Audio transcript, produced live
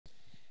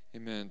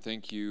Amen.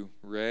 Thank you,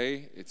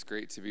 Ray. It's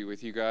great to be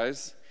with you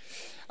guys.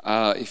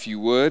 If you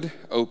would,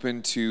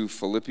 open to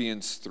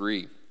Philippians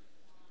 3.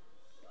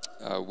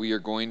 We are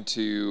going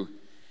to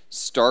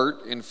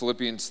start in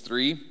Philippians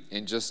 3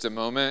 in just a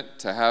moment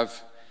to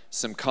have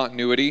some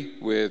continuity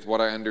with what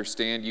I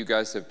understand you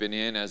guys have been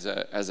in as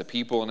a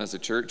people and as a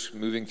church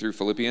moving through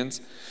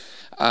Philippians.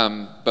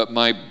 But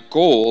my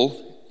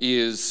goal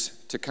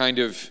is to kind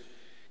of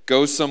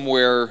go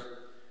somewhere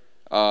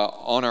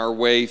on our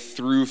way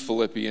through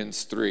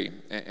Philippians 3.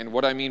 And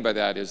what I mean by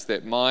that is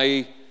that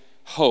my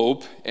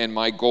hope and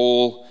my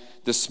goal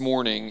this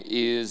morning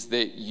is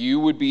that you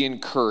would be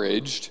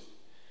encouraged,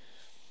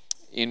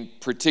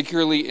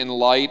 particularly in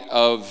light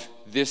of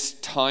this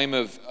time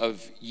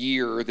of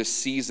year, the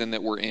season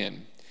that we're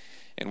in.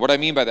 And what I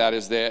mean by that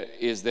is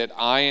that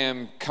I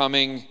am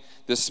coming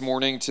this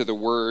morning to the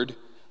Word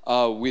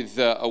with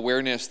the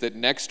awareness that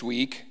next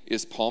week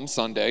is Palm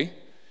Sunday,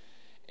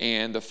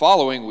 and the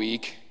following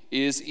week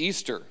is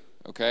Easter,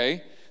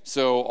 okay?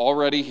 So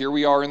already here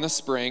we are in the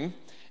spring,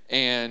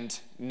 and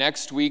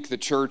next week the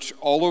church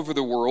all over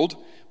the world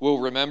will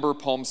remember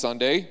Palm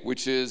Sunday,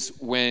 which is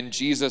when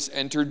Jesus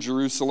entered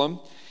Jerusalem.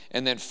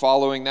 And then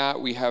following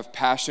that, we have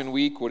Passion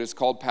Week, what is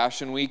called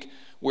Passion Week,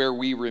 where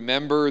we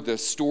remember the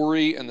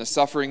story and the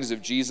sufferings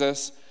of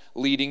Jesus,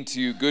 leading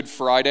to Good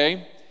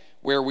Friday,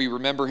 where we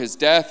remember his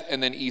death,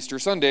 and then Easter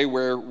Sunday,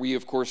 where we,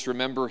 of course,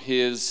 remember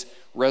his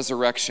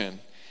resurrection.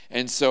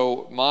 And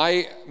so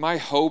my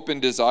hope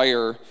and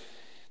desire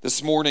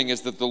this morning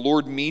is that the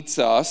Lord meets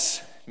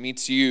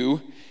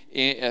you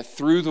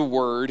through the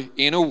Word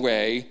in a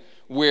way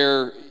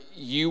where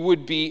you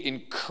would be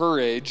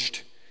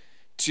encouraged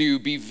to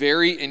be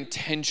very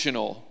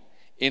intentional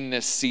in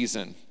this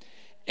season,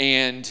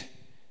 and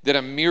that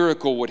a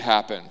miracle would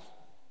happen.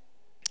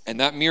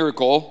 And that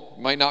miracle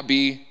might not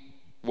be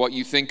what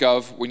you think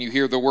of when you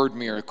hear the word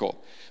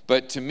miracle.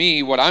 But to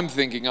me, what I'm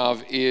thinking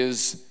of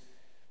is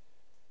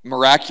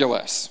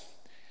miraculous.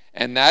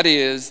 And that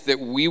is that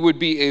we would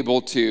be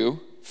able to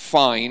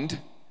find,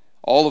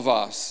 all of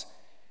us,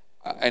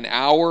 an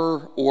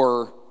hour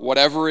or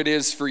whatever it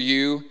is for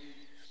you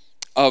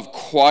of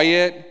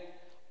quiet,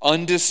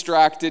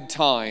 undistracted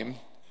time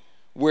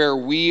where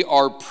we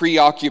are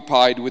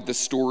preoccupied with the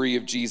story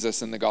of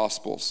Jesus in the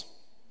Gospels.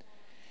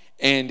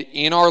 And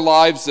in our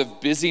lives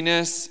of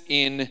busyness,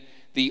 in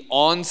the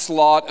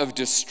onslaught of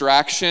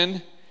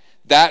distraction,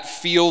 that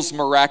feels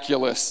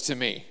miraculous to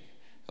me.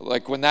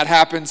 Like when that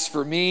happens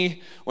for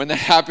me, when that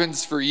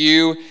happens for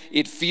you,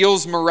 it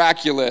feels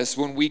miraculous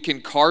when we can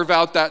carve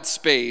out that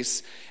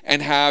space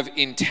and have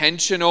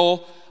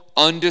intentional,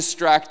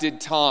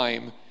 undistracted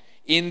time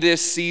in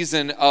this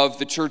season of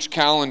the church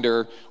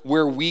calendar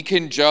where we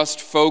can just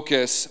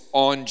focus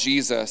on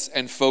Jesus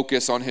and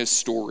focus on his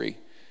story.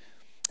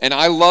 And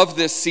I love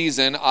this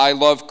season. I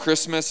love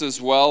Christmas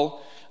as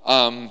well.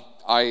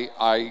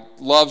 I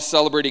love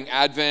celebrating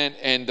Advent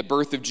and the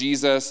birth of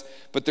Jesus,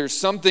 but there's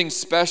something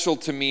special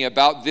to me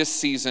about this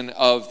season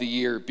of the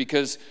year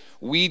because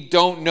we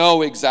don't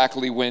know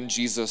exactly when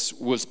Jesus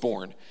was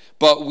born,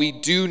 but we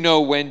do know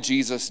when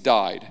Jesus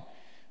died,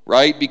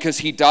 right? Because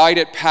he died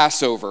at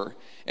Passover.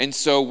 And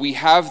so we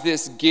have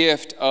this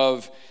gift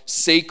of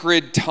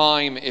sacred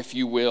time, if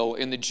you will,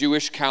 in the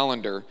Jewish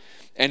calendar.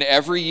 And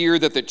every year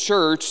that the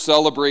church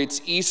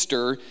celebrates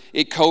Easter,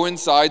 it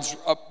coincides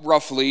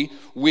roughly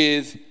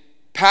with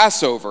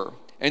Passover.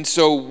 And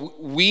so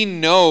we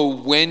know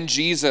when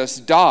Jesus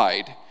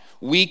died.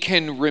 We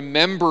can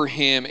remember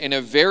him in a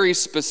very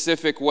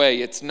specific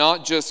way. It's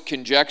not just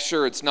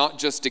conjecture, it's not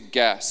just a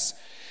guess.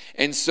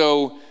 And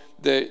so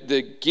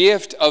the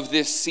gift of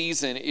this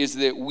season is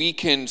that we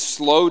can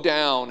slow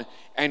down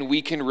and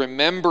we can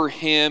remember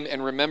him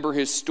and remember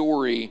his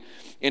story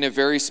in a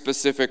very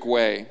specific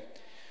way.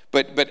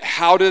 But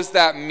how does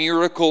that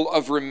miracle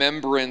of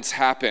remembrance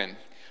happen?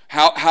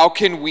 How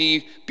can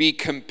we be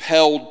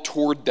compelled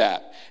toward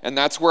that? And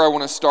that's where I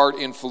want to start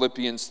in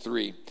Philippians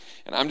 3.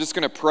 And I'm just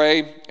going to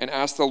pray and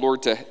ask the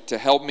Lord to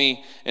help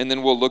me, and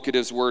then we'll look at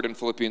his word in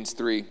Philippians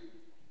 3.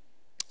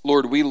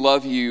 Lord, we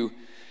love you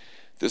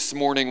this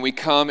morning. We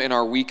come in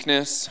our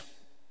weakness.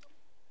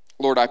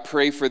 Lord, I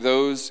pray for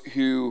those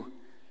who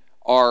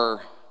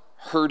are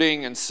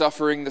hurting and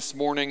suffering this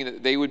morning,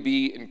 that they would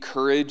be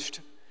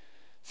encouraged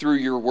through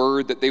your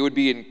word, that they would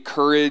be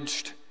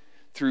encouraged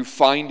through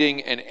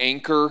finding an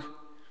anchor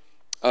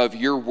of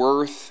your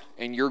worth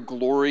and your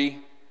glory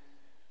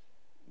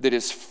that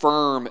is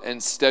firm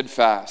and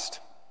steadfast.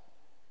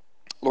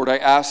 Lord, I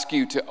ask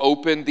you to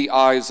open the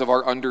eyes of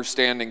our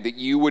understanding, that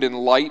you would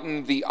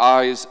enlighten the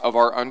eyes of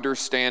our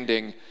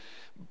understanding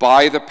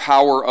by the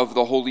power of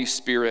the Holy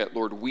Spirit.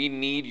 Lord, we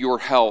need your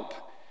help.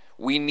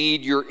 We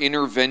need your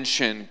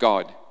intervention,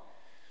 God.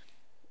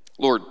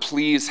 Lord,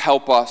 please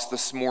help us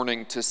this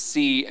morning to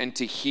see and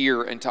to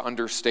hear and to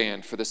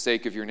understand for the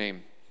sake of your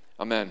name.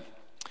 Amen.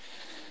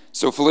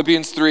 So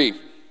Philippians 3,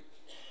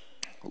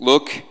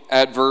 look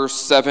at verse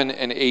 7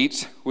 and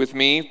 8 with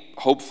me.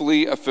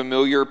 Hopefully a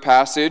familiar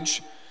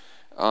passage,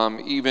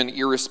 even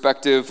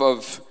irrespective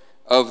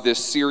of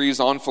this series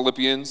on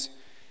Philippians.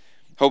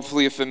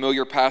 hopefully a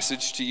familiar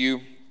passage to you.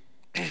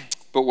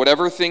 But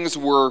whatever things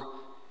were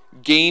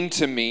gain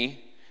to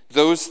me,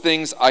 those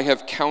things I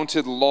have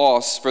counted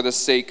loss for the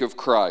sake of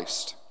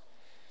Christ.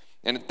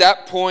 And at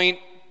that point,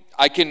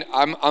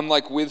 I'm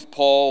like with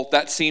Paul,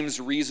 that seems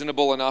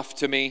reasonable enough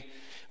to me,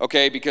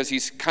 okay, because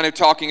he's kind of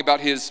talking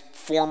about his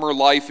former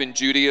life in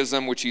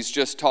Judaism, which he's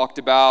just talked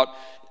about.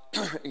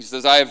 He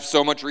says, I have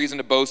so much reason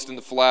to boast in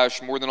the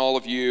flesh, more than all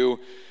of you.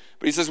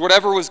 But he says,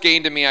 whatever was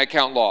gained to me, I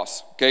count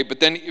loss, okay? But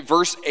then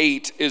verse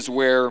 8 is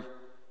where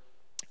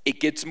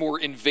it gets more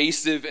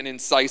invasive and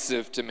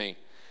incisive to me.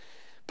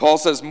 Paul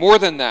says, more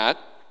than that,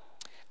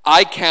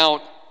 I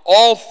count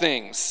all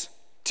things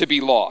to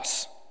be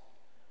loss.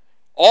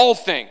 All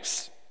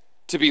things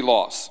to be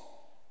loss.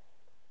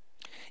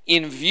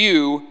 In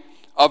view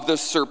of the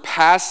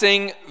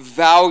surpassing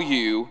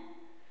value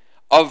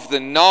of the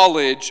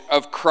knowledge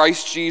of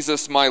Christ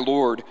Jesus my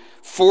Lord,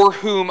 for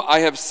whom I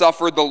have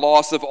suffered the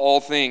loss of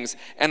all things,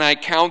 and I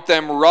count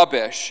them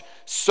rubbish,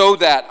 so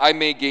that I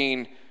may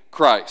gain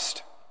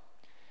Christ.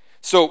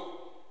 So,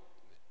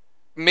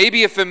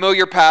 maybe a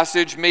familiar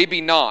passage,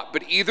 maybe not,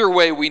 but either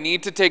way, we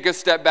need to take a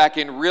step back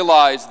and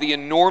realize the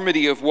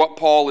enormity of what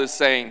Paul is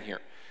saying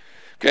here.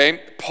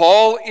 Okay?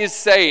 Paul is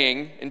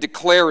saying and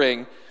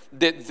declaring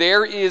that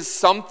there is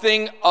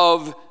something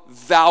of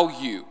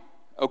value,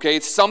 okay?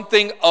 It's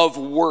something of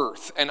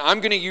worth, and I'm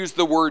going to use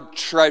the word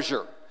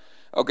treasure,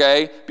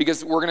 okay?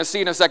 Because we're going to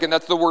see in a second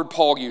that's the word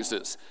Paul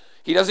uses.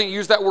 He doesn't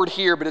use that word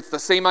here, but it's the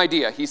same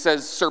idea. He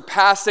says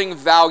surpassing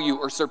value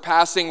or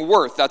surpassing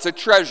worth. That's a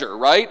treasure,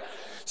 right?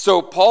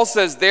 So Paul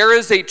says there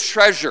is a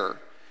treasure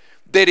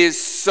that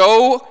is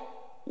so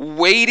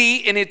weighty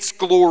in its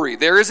glory.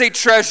 There is a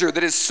treasure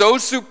that is so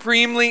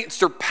supremely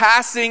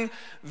surpassing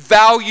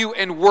value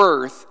and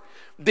worth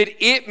that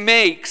it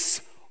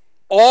makes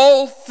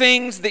all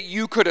things that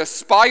you could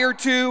aspire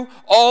to,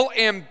 all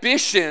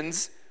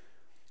ambitions,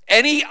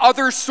 any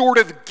other sort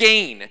of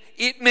gain,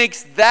 it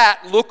makes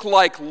that look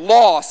like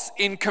loss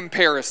in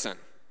comparison.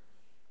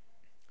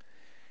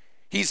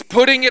 He's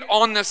putting it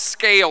on the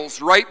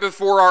scales right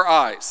before our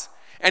eyes.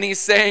 And he's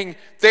saying,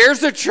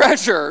 there's a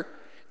treasure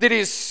that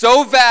is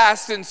so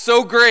vast and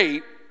so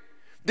great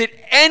that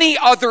any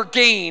other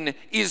gain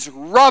is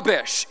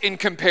rubbish in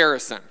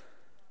comparison.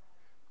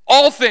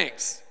 All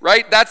things,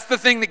 right? That's the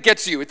thing that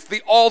gets you. It's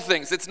the all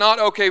things. It's not,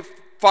 okay,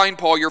 fine,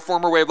 Paul, your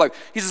former way of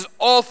life. He says,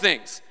 all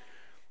things.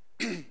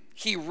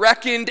 He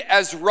reckoned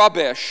as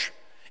rubbish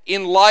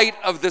in light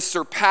of the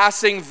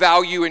surpassing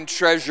value and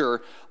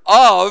treasure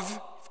of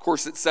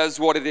course it says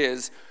what it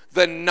is,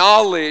 the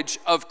knowledge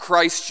of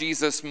Christ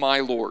Jesus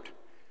my Lord.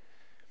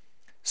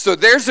 So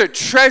there's a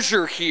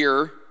treasure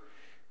here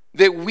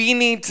that we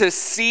need to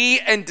see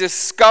and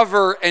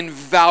discover and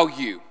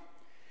value.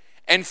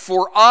 And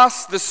for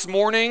us this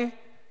morning,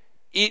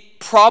 it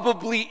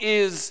probably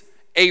is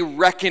a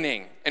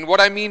reckoning. And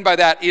what I mean by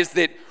that is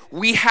that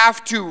we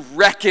have to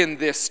reckon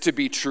this to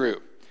be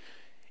true.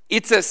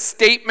 It's a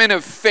statement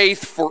of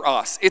faith for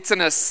us. It's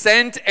an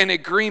assent and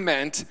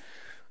agreement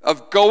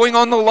of going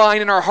on the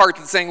line in our hearts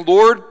and saying,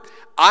 Lord,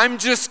 I'm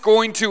just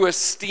going to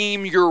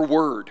esteem your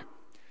word.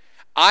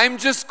 I'm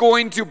just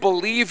going to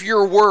believe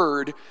your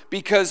word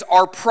because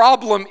our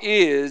problem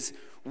is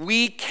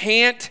we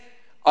can't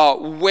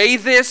weigh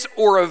this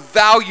or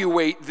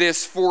evaluate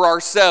this for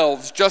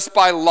ourselves just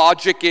by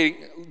logicking,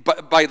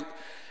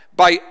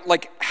 by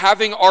like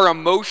having our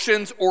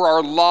emotions or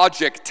our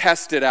logic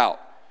tested out.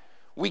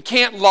 We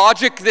can't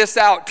logic this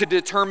out to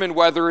determine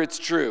whether it's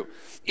true.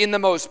 In the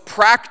most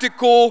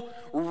practical,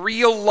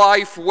 real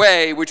life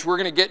way, which we're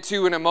going to get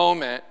to in a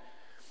moment,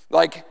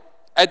 like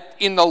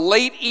in the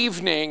late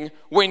evening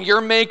when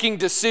you're making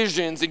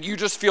decisions and you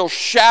just feel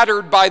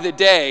shattered by the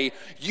day,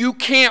 you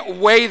can't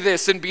weigh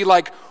this and be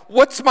like,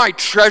 what's my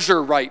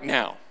treasure right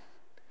now?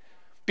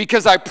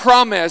 Because I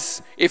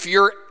promise, if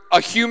you're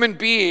a human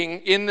being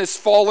in this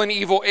fallen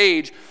evil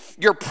age,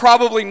 you're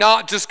probably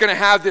not just going to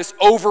have this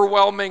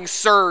overwhelming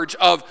surge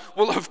of,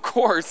 well, of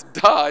course,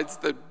 duh, it's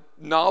the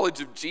knowledge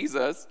of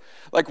Jesus.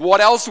 Like,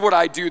 what else would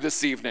I do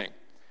this evening?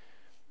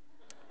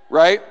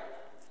 Right?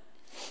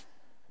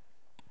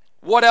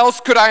 What else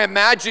could I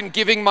imagine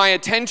giving my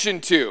attention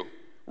to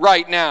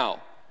right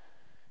now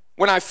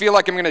when I feel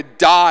like I'm going to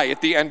die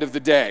at the end of the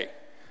day?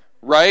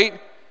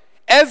 Right?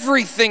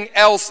 Everything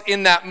else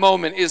in that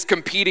moment is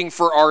competing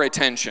for our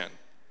attention.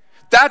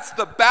 That's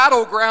the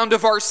battleground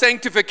of our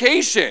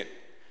sanctification.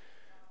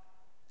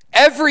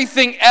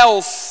 Everything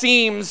else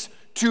seems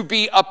to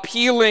be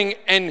appealing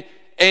and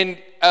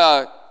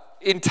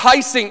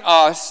enticing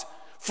us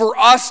for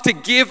us to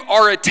give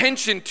our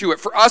attention to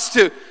it, for us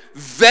to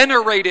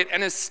venerate it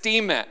and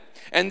esteem it.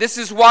 And this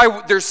is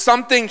why there's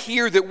something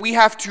here that we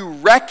have to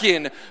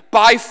reckon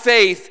by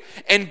faith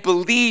and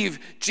believe,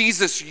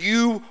 Jesus,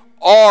 you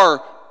are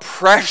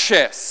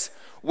precious.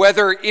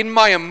 Whether in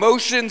my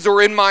emotions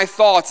or in my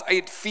thoughts,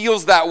 it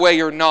feels that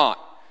way or not.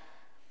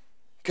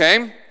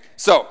 Okay?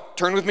 So,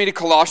 turn with me to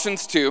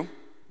Colossians 2,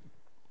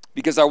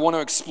 because I want to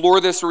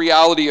explore this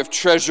reality of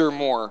treasure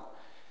more.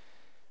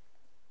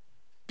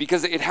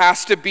 Because it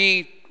has to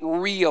be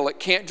real. It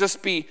can't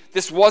just be,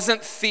 this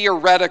wasn't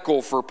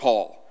theoretical for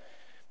Paul.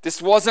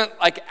 This wasn't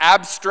like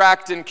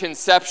abstract and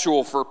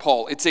conceptual for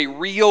Paul. It's a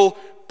real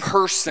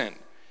person.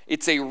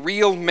 It's a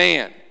real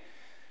man.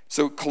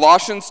 So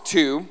Colossians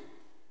 2,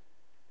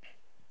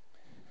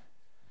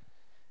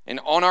 and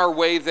on our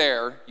way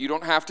there, you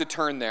don't have to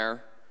turn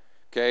there,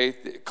 okay?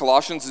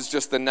 Colossians is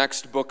just the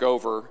next book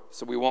over,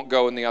 so we won't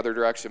go in the other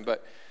direction.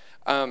 But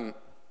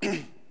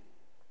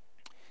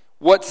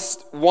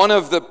what's one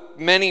of the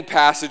many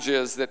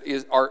passages that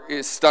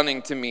is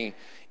stunning to me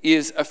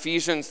is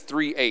Ephesians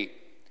 3:8.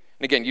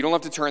 And again, you don't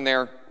have to turn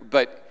there,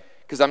 but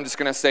because I'm just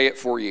going to say it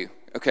for you,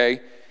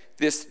 okay?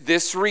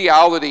 This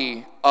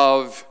reality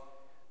of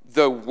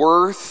the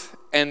worth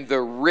and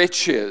the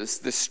riches,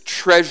 this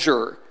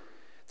treasure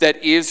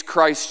that is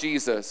Christ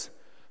Jesus,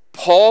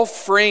 Paul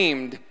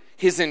framed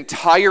his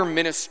entire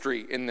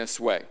ministry in this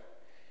way.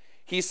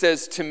 He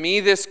says, to me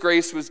this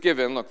grace was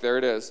given, look, there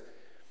it is.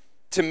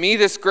 To me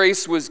this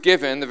grace was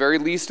given, the very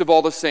least of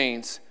all the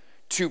saints,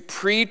 to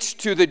preach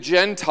to the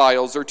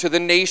Gentiles, or to the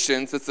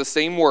nations, that's the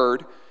same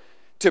word,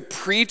 to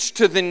preach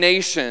to the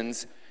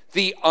nations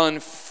the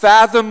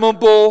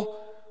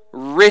unfathomable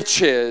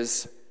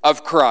riches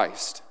of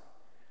Christ.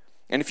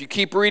 And if you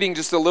keep reading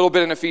just a little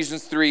bit in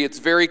Ephesians 3, it's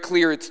very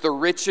clear it's the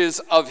riches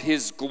of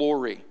his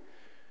glory.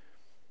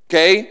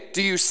 Okay?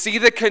 Do you see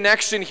the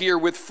connection here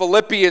with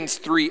Philippians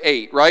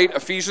 3:8, right?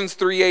 Ephesians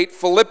 3:8,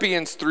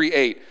 Philippians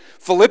 3:8.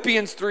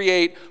 Philippians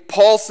 3:8,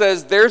 Paul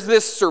says there's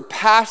this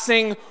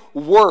surpassing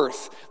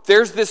worth.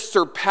 There's this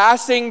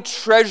surpassing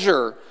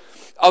treasure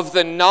of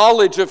the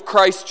knowledge of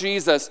Christ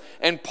Jesus.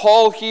 And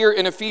Paul here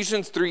in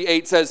Ephesians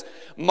 3:8 says,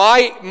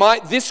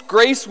 this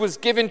grace was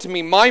given to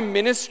me. My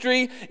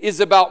ministry is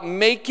about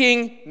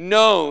making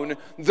known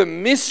the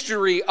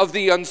mystery of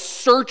the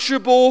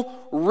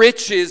unsearchable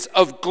riches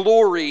of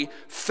glory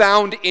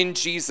found in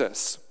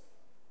Jesus.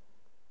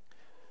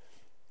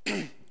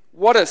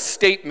 What a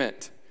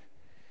statement.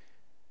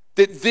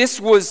 That this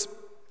was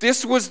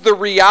the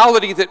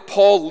reality that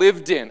Paul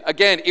lived in.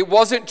 Again, it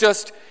wasn't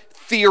just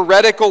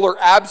theoretical or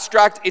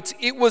abstract.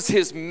 It was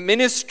his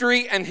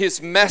ministry and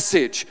his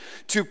message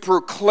to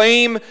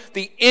proclaim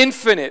the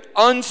infinite,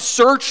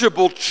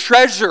 unsearchable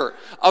treasure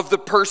of the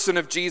person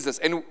of Jesus.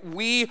 And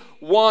we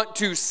want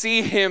to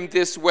see him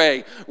this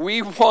way.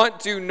 We want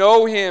to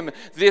know him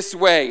this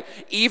way.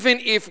 Even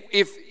if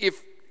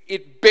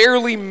it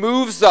barely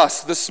moves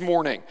us this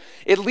morning,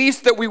 at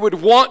least that we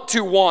would want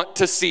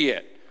to see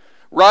it.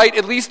 Right?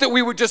 At least that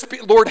we would just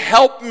be, Lord,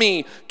 help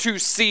me to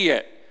see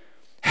it.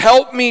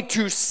 Help me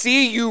to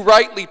see you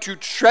rightly, to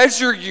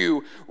treasure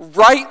you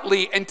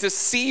rightly, and to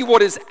see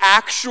what is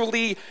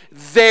actually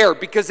there,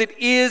 because it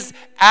is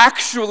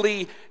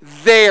actually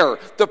there.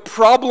 The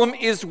problem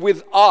is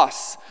with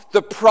us.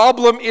 The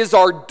problem is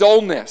our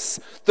dullness.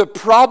 The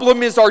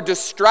problem is our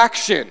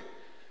distraction.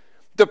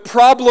 The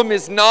problem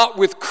is not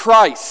with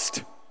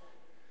Christ.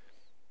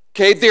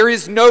 Okay, there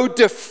is no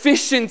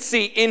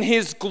deficiency in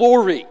his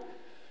glory.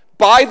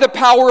 By the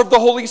power of the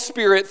Holy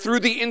Spirit, through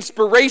the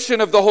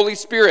inspiration of the Holy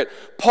Spirit,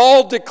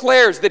 Paul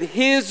declares that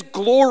his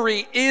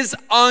glory is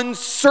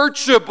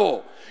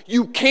unsearchable.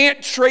 You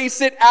can't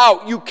trace it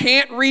out. You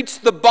can't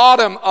reach the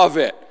bottom of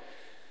it.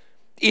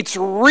 It's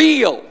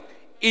real.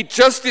 It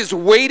just is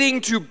waiting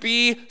to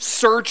be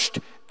searched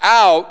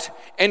out,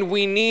 and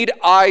we need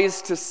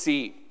eyes to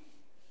see.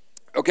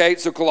 Okay,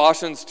 so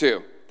Colossians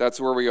 2,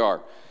 that's where we are.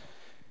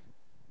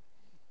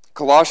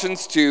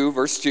 Colossians 2,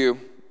 verse 2.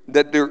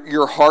 That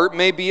your heart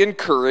may be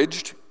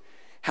encouraged,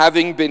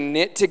 having been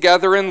knit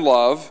together in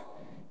love,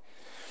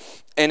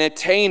 and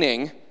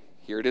attaining,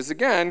 here it is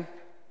again,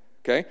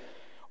 okay,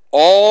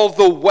 all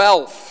the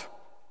wealth,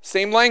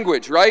 same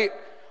language, right?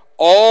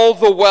 All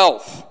the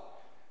wealth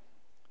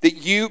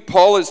that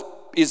Paul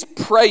is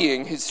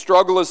praying, his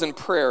struggle is in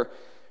prayer,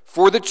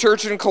 for the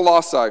church in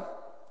Colossae,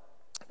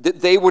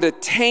 that they would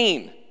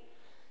attain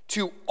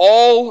to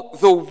all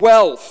the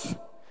wealth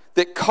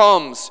that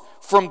comes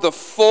from the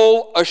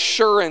full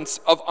assurance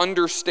of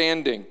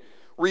understanding,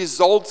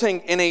 resulting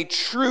in a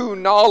true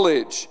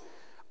knowledge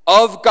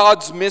of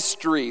God's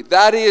mystery,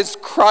 that is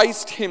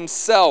Christ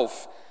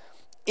himself,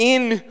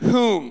 in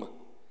whom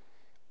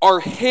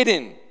are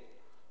hidden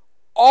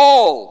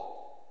all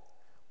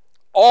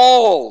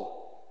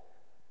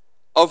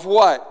of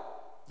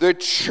what? The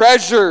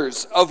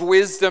treasures of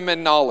wisdom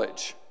and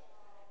knowledge.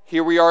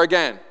 Here we are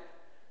again,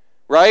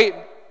 right?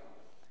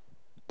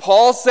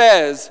 Paul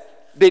says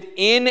that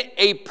in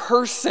a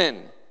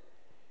person,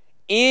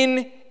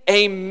 in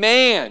a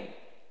man,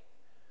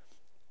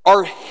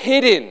 are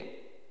hidden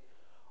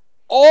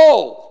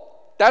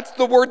all. That's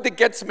the word that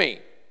gets me,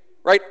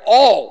 right?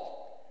 All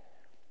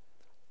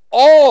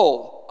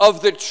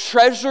of the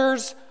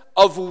treasures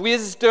of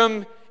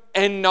wisdom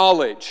and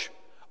knowledge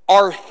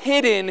are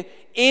hidden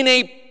in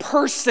a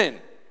person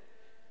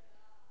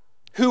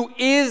who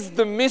is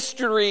the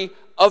mystery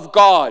of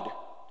God.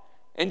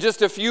 And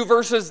just a few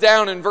verses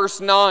down in verse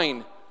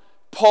 9,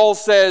 Paul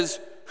says,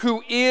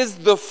 who is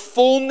the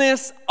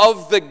fullness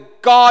of the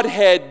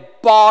Godhead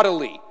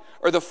bodily,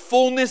 or the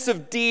fullness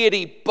of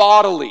deity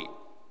bodily.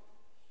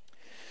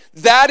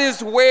 That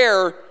is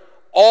where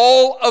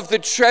all of the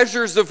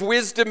treasures of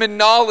wisdom and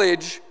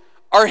knowledge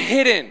are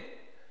hidden.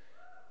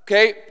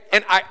 Okay?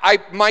 And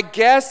my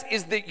guess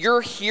is that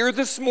you're here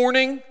this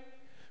morning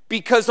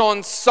because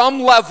on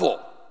some level,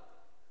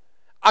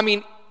 I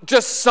mean,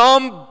 just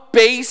some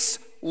base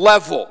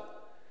level,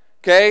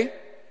 okay?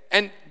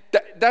 And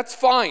that's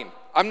fine.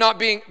 I'm not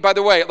being, by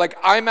the way, like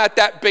I'm at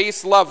that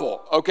base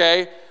level,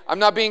 okay? I'm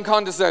not being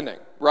condescending,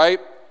 right?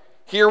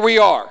 Here we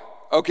are,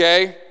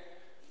 okay?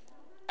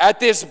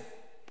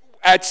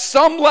 At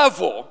some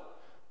level,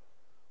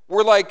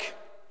 we're like,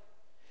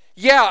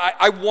 yeah,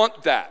 I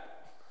want that,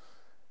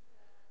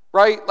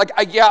 right? Like,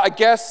 I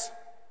guess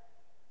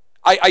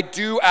I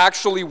do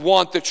actually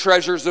want the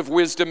treasures of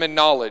wisdom and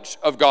knowledge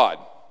of God,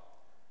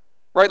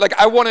 right? Like,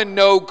 I want to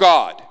know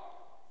God,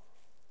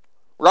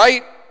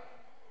 right?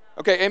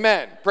 Okay,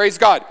 amen. Praise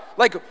God.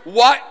 Like,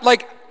 what?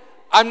 Like,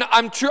 I'm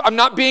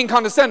not being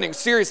condescending.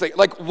 Seriously,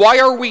 like, why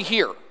are we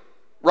here,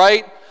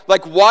 right?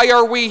 Like, why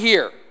are we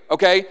here?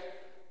 Okay,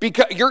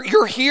 because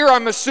you're here.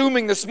 I'm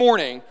assuming this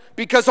morning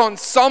because on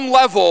some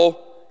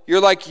level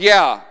you're like,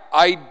 yeah,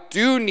 I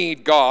do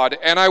need God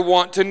and I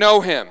want to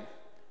know Him,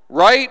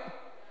 right?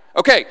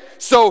 Okay,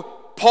 so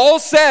Paul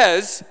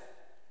says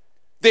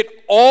that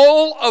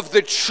all of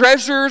the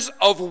treasures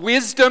of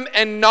wisdom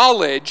and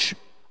knowledge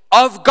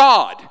of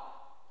God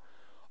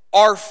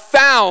are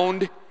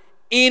found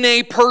in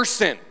a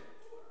person,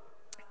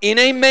 in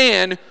a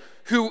man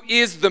who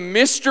is the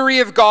mystery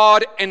of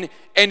God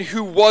and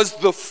who was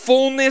the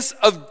fullness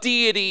of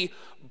deity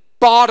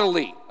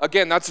bodily.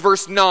 Again, that's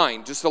verse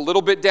 9, just a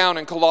little bit down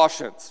in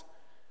Colossians.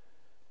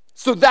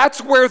 So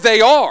that's where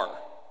they are,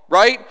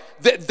 right?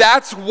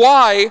 That's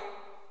why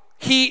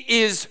He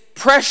is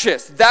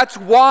precious. That's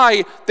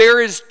why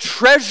there is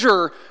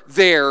treasure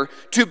there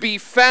to be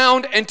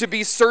found and to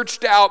be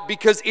searched out,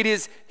 because it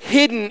is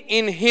hidden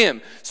in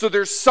Him. So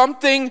there's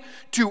something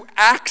to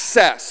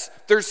access.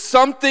 There's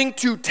something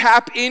to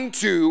tap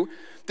into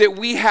that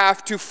we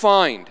have to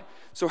find.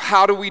 So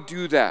how do we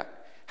do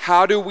that?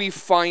 How do we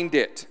find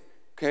it?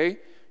 Okay,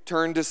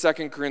 turn to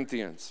 2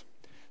 Corinthians.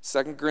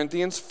 2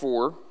 Corinthians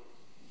 4.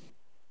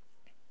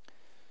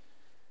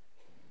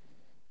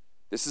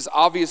 This is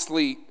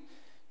obviously,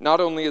 not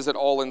only is it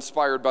all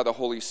inspired by the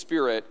Holy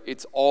Spirit,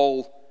 it's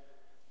all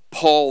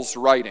Paul's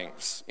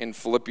writings in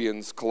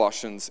Philippians,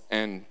 Colossians,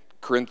 and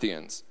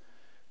Corinthians.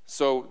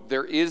 So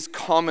there is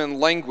common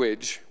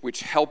language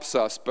which helps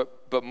us,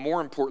 but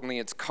more importantly,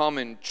 it's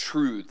common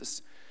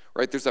truths,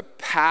 right? There's a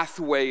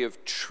pathway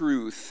of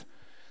truth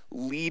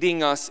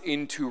leading us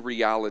into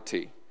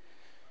reality.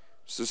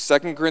 So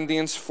 2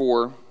 Corinthians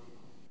 4.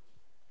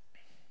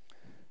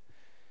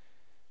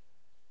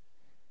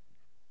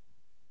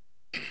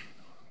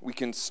 We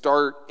can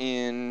start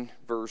in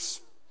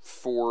verse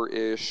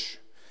 4-ish.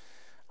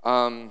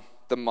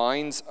 The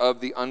minds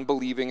of the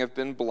unbelieving have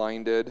been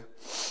blinded.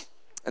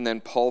 And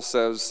then Paul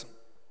says,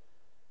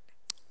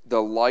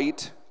 the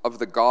light of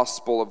the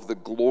gospel of the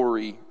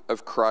glory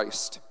of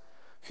Christ,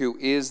 who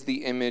is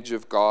the image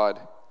of God.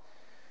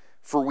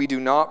 For we do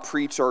not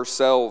preach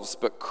ourselves,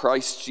 but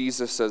Christ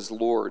Jesus as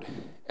Lord,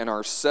 and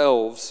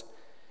ourselves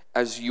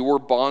as your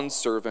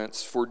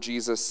bondservants for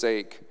Jesus'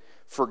 sake.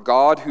 For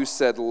God, who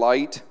said,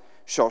 light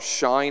shall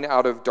shine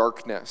out of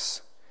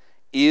darkness,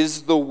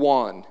 is the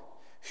one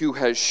who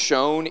has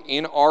shone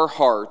in our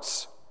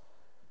hearts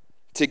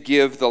to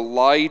give the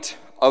light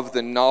of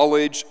the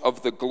knowledge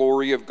of the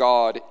glory of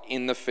God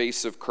in the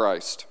face of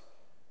Christ.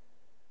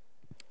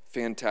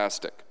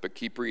 Fantastic, but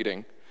keep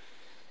reading.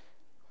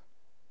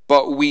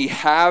 But we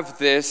have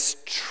this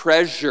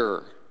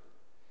treasure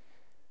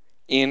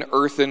in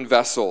earthen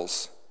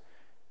vessels,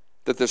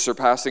 that the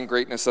surpassing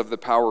greatness of the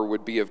power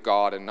would be of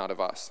God and not of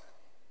us.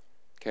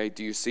 Okay,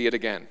 do you see it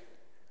again?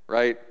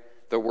 Right?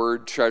 The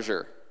word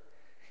treasure.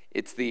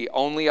 It's the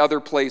only other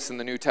place in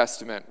the New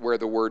Testament where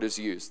the word is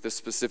used, the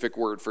specific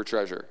word for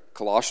treasure.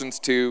 Colossians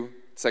 2,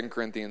 2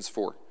 Corinthians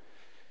 4.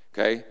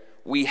 Okay?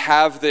 We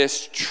have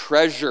this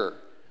treasure.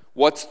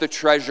 What's the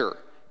treasure?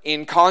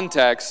 In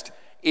context,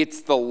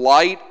 it's the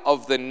light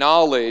of the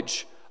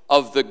knowledge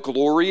of the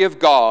glory of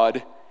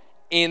God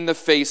in the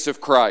face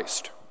of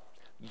Christ.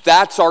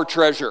 That's our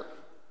treasure.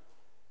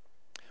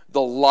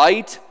 The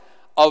light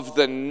of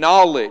the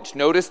knowledge.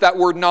 Notice that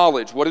word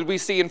knowledge. What did we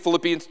see in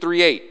Philippians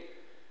 3:8?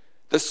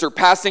 The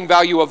surpassing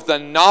value of the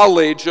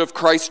knowledge of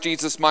Christ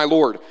Jesus my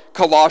Lord.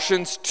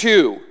 Colossians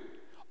 2.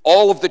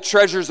 All of the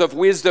treasures of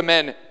wisdom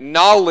and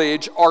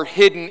knowledge are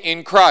hidden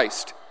in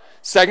Christ.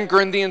 2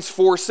 Corinthians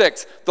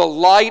 4:6. The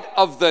light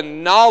of the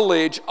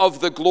knowledge of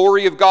the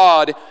glory of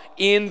God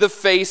in the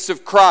face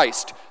of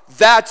Christ.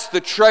 That's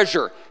the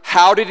treasure.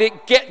 How did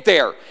it get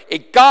there?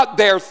 It got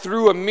there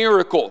through a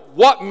miracle.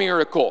 What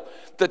miracle?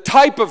 The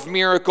type of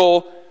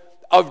miracle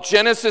of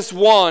Genesis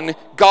 1,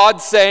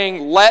 God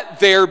saying, let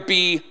there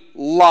be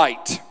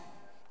light.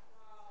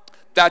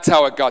 That's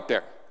how it got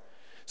there.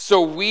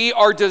 So we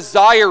are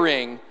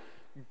desiring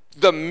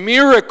the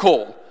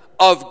miracle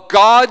of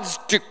God's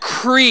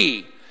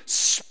decree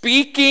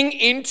speaking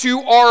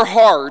into our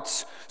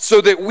hearts so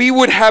that we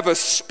would have a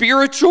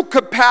spiritual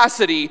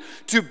capacity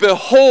to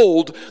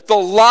behold the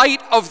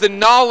light of the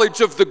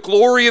knowledge of the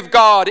glory of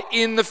God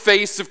in the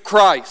face of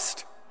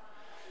Christ.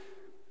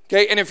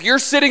 Okay, and if you're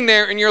sitting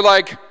there and you're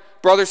like,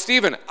 Brother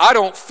Stephen, I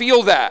don't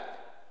feel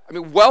that. I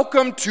mean,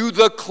 welcome to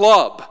the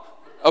club,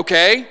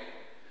 okay?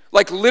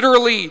 Like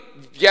literally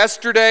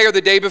yesterday or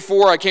the day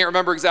before, I can't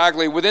remember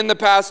exactly, within the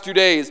past 2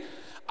 days,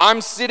 I'm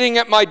sitting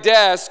at my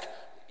desk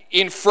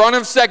in front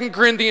of 2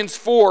 Corinthians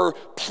 4,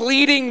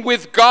 pleading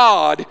with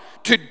God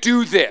to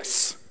do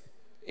this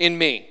in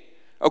me,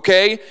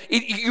 okay?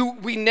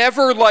 We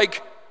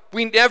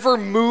never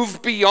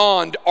move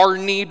beyond our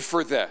need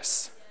for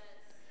this.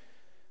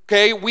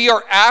 Okay, we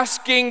are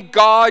asking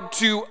God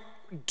to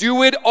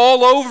do it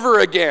all over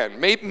again.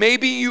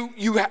 Maybe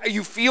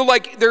you feel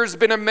like there's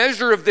been a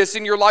measure of this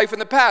in your life in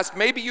the past.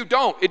 Maybe you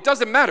don't. It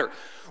doesn't matter.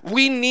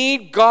 We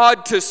need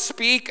God to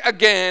speak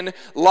again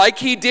like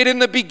he did in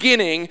the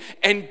beginning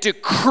and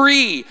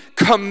decree,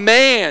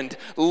 command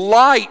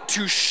light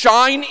to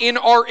shine in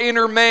our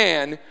inner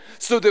man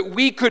so that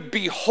we could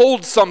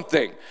behold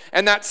something.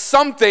 And that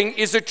something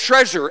is a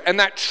treasure. And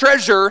that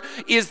treasure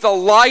is the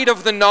light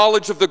of the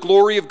knowledge of the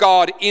glory of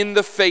God in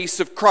the face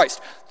of Christ.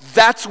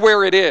 That's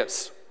where it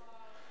is.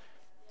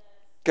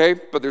 Okay,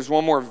 but there's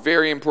one more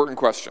very important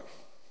question.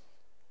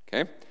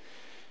 Okay?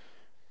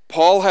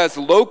 Paul has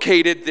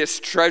located this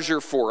treasure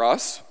for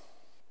us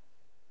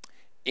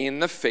in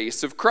the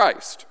face of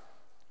Christ.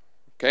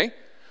 Okay?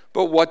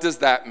 But what does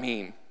that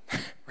mean?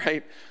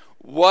 Right?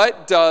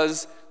 What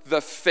does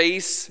the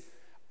face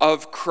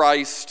of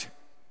Christ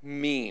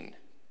mean?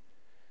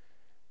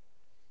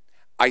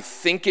 I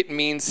think it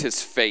means his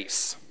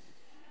face.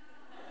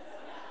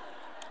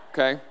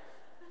 Okay?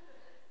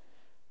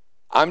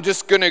 I'm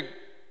just going to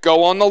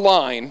go on the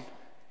line,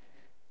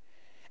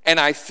 and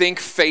I think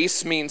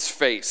face means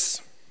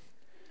face.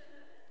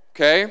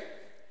 Okay?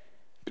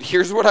 But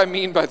here's what I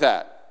mean by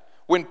that.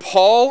 When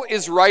Paul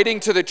is writing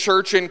to the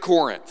church in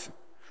Corinth,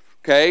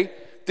 okay,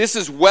 this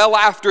is well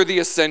after the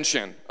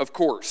ascension, of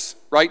course,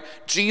 right?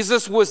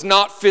 Jesus was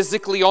not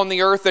physically on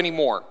the earth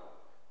anymore,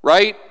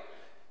 right?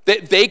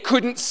 They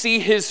couldn't see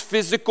his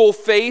physical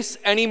face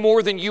any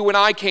more than you and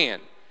I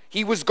can.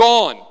 He was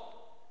gone.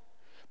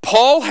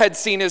 Paul had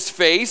seen his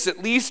face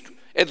at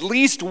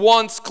least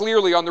once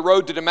clearly on the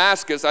road to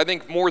Damascus, I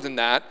think more than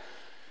that.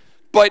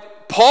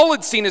 But Paul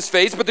had seen his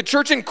face, but the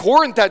church in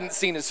Corinth hadn't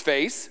seen his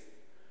face.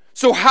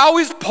 So how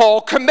is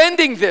Paul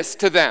commending this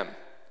to them?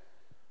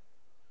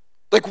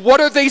 Like, what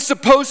are they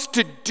supposed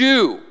to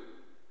do?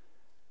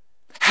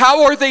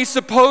 How are they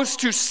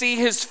supposed to see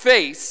his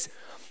face?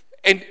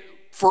 And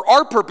for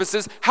our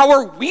purposes, how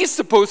are we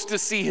supposed to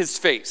see his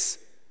face?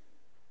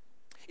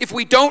 If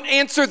we don't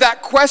answer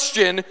that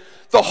question,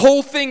 the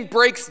whole thing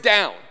breaks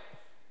down.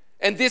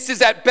 And this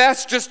is at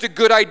best just a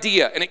good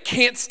idea, and it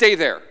can't stay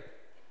there.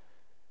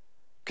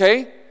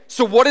 Okay?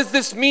 So what does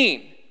this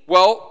mean?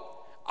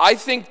 Well, I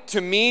think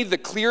to me the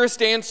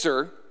clearest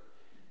answer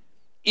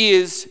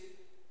is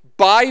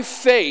by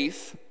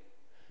faith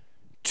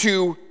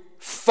to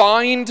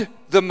find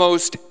the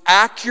most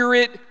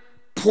accurate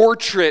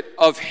portrait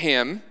of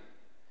him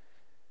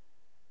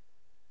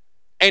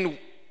and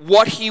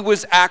what he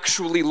was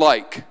actually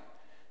like.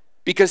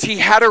 Because he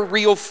had a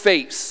real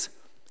face.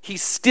 He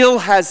still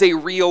has a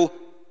real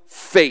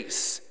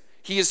face.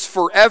 He is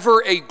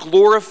forever a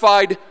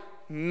glorified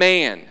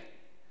man.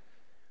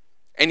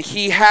 And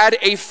he had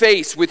a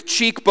face with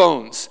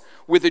cheekbones,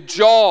 with a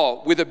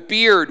jaw, with a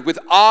beard, with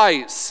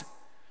eyes.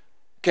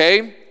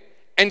 Okay?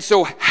 And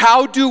so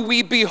how do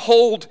we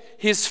behold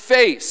his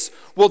face?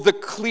 Well, the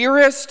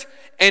clearest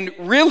and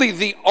really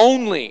the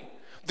only,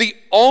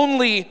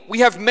 we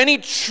have many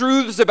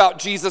truths about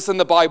Jesus in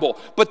the Bible,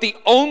 but the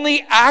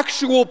only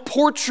actual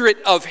portrait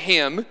of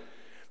him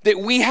that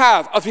we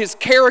have, of his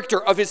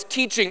character, of his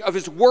teaching, of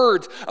his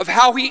words, of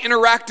how he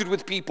interacted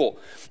with people,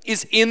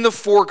 is in the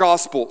 4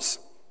 Gospels.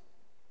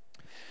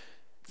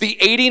 The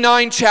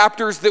 89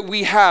 chapters that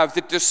we have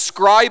that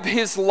describe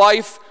his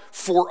life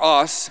for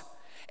us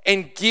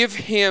and give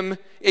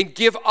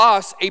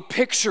us a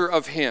picture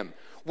of him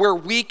where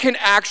we can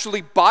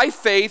actually, by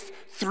faith,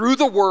 through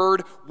the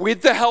word,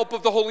 with the help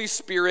of the Holy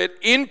Spirit,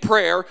 in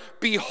prayer,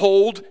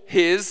 behold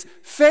his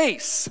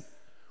face.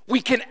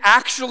 We can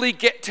actually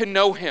get to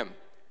know him.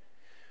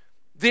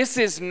 This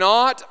is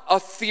not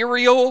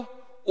ethereal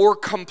or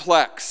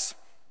complex.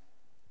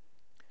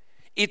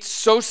 It's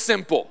so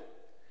simple,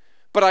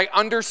 but I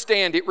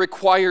understand it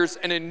requires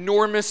an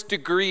enormous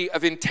degree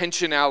of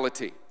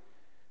intentionality.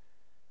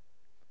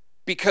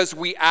 Because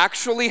we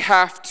actually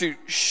have to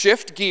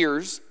shift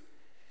gears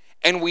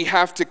and we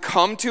have to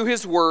come to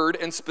his word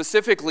and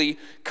specifically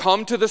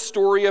come to the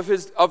story of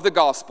the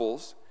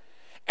Gospels,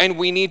 and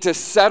we need to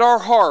set our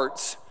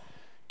hearts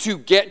to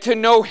get to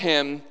know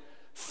him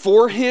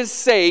for his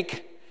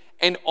sake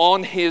and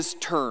on his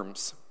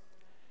terms.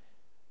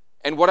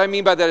 And what I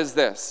mean by that is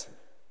this.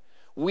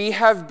 We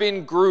have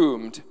been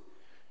groomed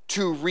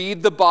to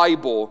read the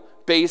Bible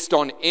based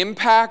on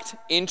impact,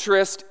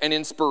 interest, and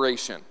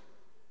inspiration.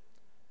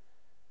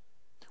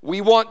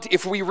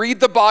 If we read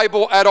the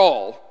Bible at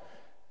all,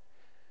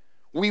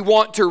 we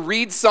want to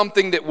read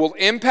something that will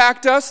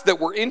impact us, that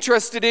we're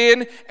interested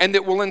in, and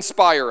that will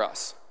inspire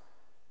us.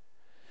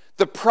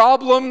 The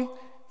problem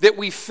that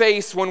we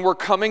face when we're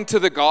coming to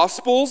the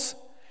Gospels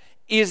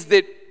is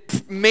that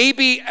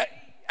maybe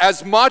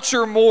as much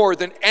or more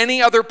than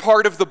any other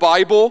part of the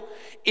Bible,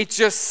 it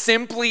just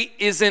simply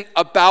isn't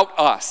about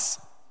us.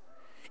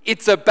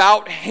 It's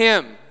about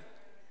him.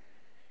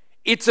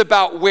 It's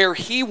about where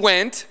he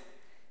went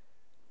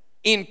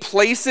in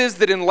places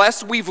that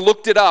unless we've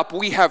looked it up,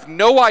 we have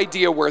no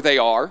idea where they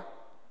are,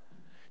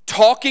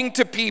 talking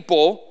to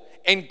people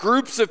and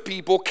groups of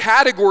people,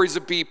 categories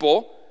of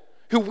people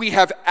who we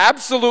have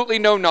absolutely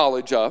no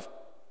knowledge of,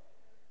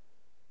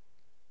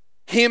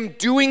 him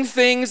doing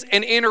things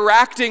and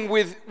interacting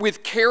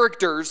with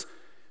characters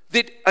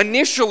that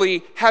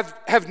initially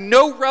have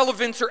no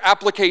relevance or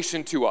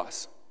application to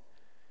us.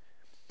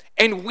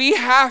 And we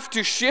have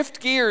to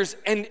shift gears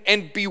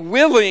and be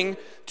willing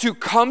to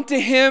come to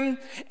him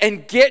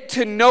and get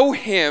to know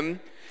him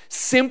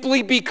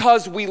simply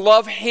because we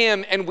love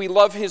him and we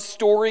love his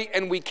story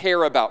and we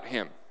care about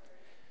him.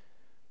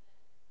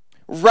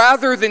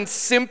 Rather than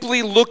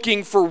simply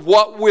looking for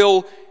what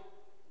will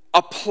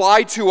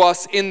apply to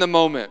us in the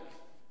moment.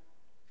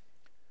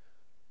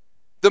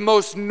 The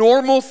most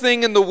normal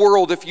thing in the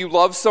world if you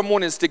love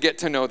someone is to get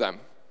to know them.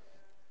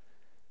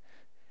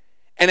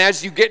 And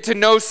as you get to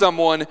know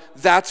someone,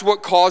 that's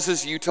what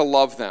causes you to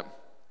love them.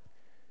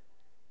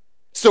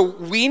 So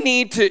we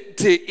need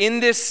to in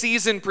this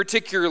season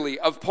particularly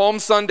of Palm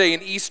Sunday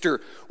and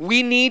Easter,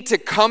 we need to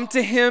come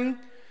to him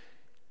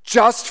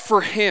just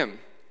for him,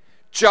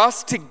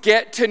 just to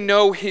get to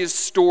know his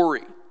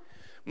story.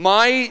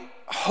 My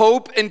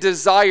hope and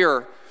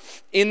desire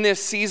in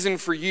this season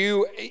for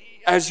you,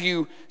 as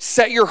you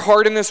set your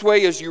heart in this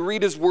way, as you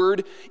read his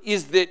word,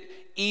 is that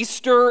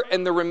Easter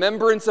and the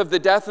remembrance of the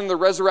death and the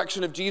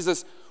resurrection of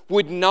Jesus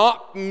would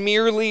not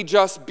merely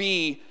just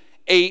be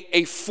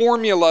a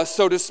formula,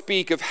 so to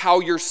speak, of how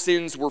your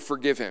sins were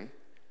forgiven,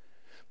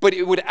 but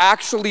it would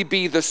actually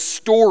be the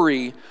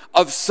story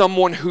of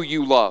someone who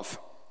you love.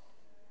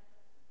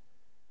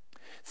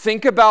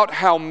 Think about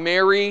how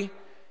Mary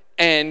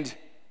and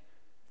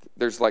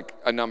there's like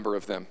a number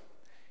of them.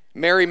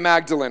 Mary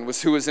Magdalene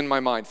was who was in my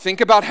mind. Think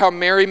about how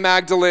Mary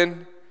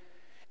Magdalene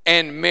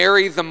and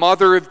Mary, the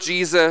mother of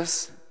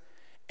Jesus,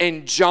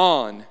 and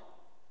John,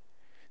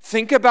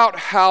 think about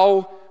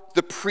how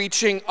the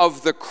preaching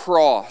of the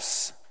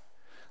cross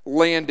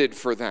landed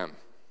for them.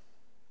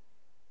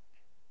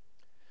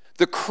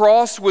 The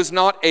cross was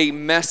not a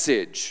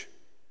message.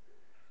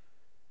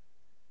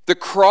 The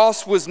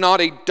cross was not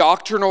a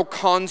doctrinal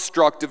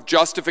construct of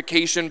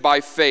justification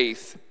by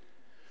faith,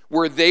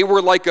 where they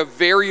were like a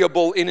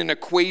variable in an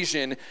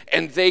equation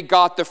and they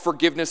got the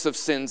forgiveness of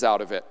sins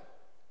out of it.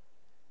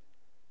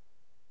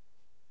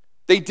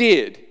 They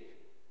did.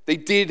 They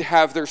did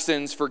have their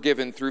sins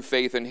forgiven through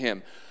faith in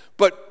him.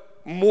 But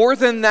more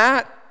than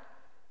that,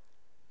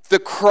 the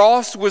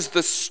cross was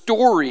the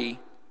story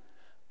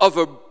of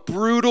a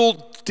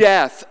brutal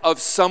death of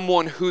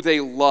someone who they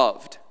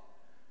loved,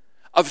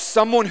 of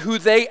someone who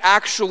they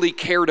actually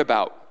cared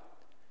about.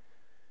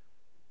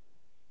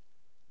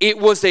 It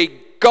was a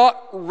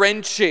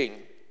gut-wrenching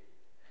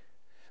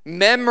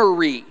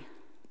memory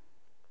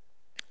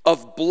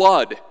of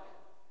blood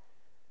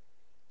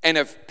and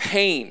of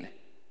pain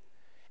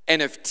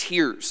and of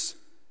tears.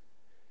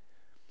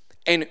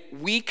 And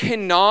we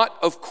cannot,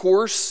 of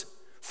course,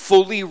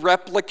 fully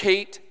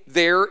replicate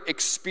their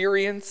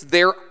experience,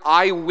 their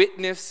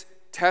eyewitness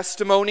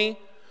testimony,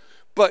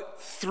 but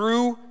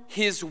through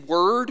his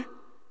word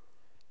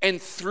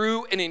and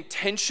through an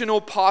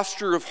intentional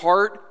posture of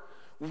heart,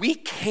 we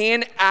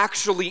can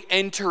actually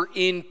enter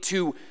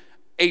into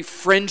a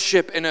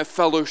friendship and a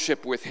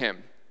fellowship with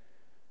him,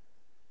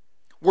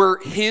 where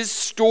his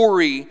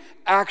story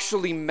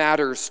actually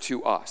matters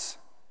to us.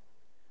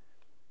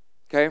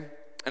 Okay?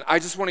 And I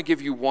just want to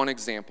give you one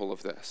example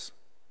of this,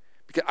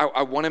 because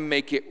I want to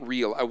make it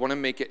real. I want to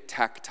make it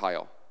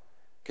tactile.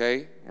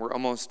 Okay? We're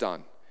almost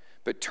done.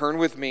 But turn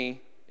with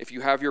me, if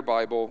you have your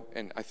Bible,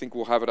 and I think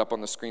we'll have it up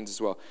on the screens as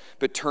well,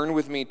 but turn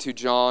with me to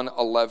John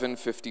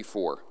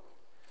 11:54.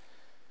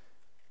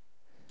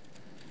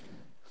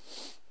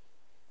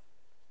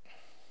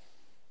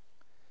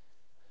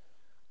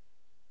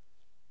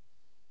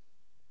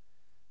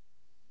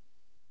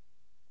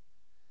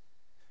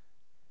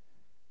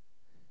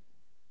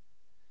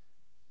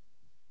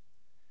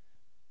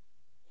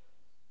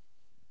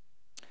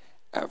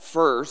 At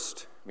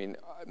first, I mean,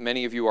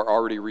 many of you are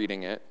already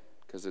reading it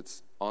because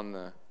it's on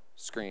the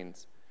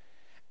screens.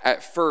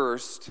 At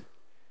first,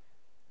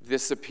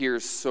 this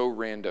appears so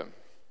random.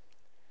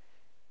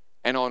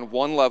 And on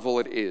one level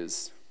it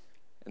is,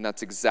 and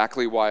that's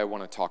exactly why I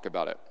want to talk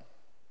about it.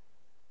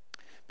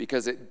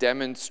 Because it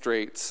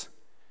demonstrates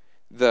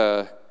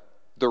the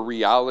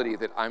reality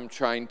that I'm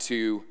trying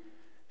to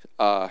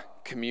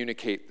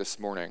communicate this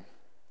morning.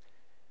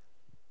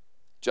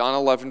 John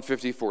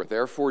 11:54,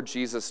 therefore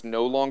Jesus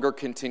no longer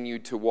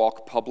continued to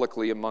walk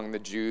publicly among the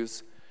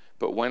Jews,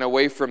 but went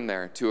away from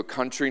there to a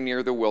country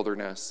near the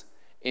wilderness,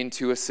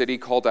 into a city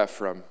called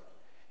Ephraim,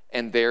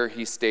 and there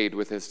he stayed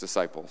with his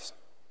disciples.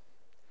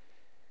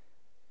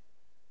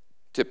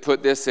 To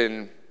put this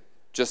in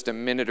just a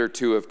minute or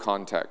two of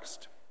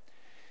context,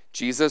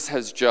 Jesus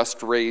has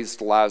just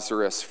raised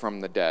Lazarus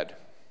from the dead.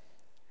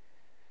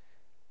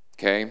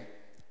 Okay?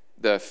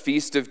 The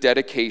Feast of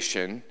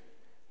Dedication,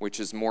 which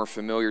is more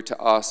familiar to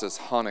us as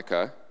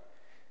Hanukkah,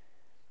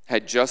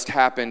 had just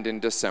happened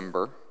in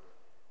December.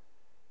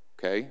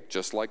 Okay?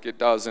 Just like it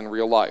does in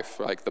real life,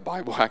 like the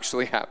Bible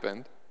actually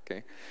happened.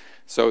 Okay?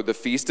 So the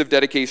Feast of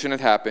Dedication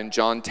had happened,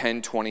 John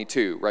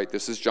 10:22, right?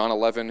 This is John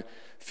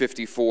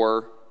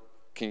 11:54.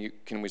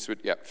 Can we switch?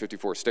 Yeah,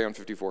 54. Stay on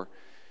 54.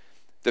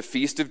 The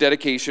Feast of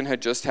Dedication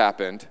had just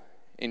happened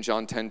in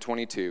John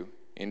 10:22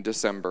 in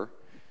December.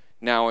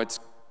 Now it's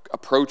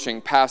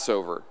approaching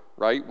Passover,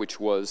 right? Which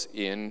was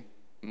in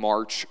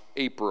March,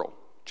 April,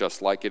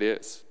 just like it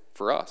is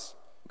for us,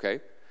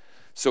 okay?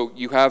 So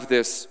you have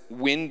this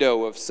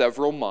window of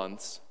several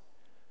months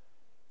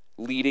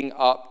leading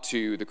up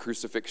to the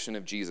crucifixion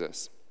of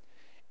Jesus.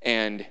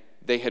 And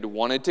they had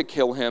wanted to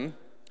kill him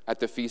at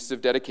the Feast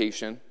of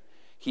Dedication.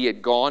 He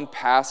had gone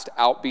past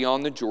out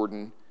beyond the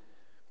Jordan,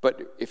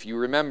 but if you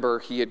remember,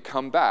 he had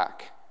come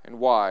back. And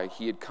why?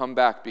 He had come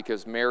back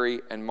because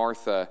Mary and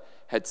Martha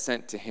had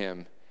sent to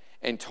him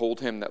and told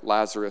him that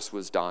Lazarus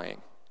was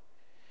dying.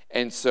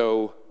 And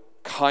so,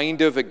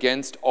 kind of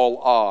against all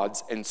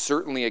odds, and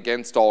certainly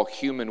against all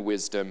human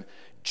wisdom,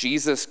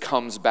 Jesus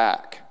comes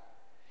back.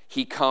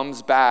 He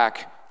comes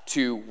back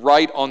to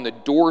right on the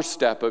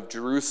doorstep of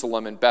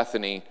Jerusalem and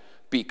Bethany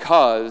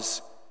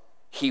because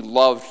he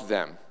loved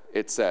them.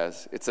 It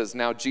says,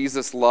 now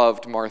Jesus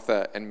loved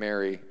Martha and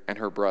Mary and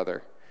her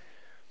brother.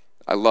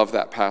 I love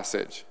that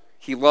passage.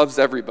 He loves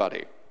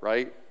everybody,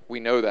 right?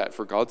 We know that,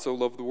 for God so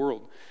loved the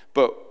world.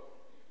 But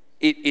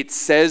it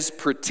says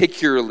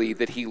particularly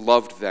that he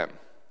loved them.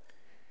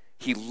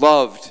 He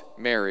loved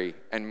Mary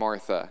and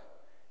Martha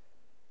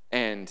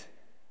and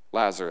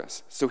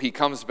Lazarus. So he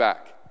comes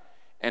back.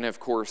 And of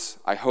course,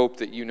 I hope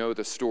that you know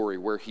the story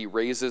where he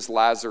raises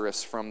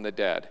Lazarus from the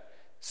dead.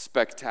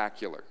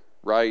 Spectacular,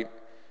 right?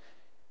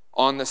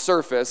 On the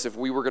surface, if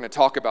we were going to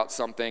talk about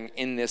something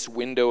in this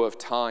window of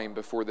time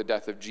before the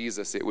death of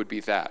Jesus, it would be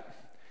that.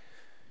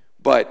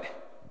 But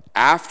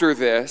after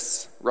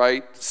this,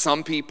 right,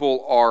 some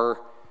people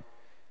are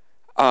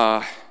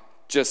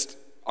just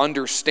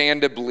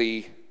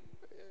understandably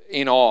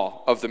in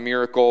awe of the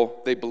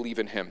miracle. They believe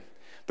in him.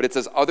 But it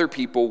says other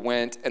people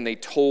went and they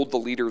told the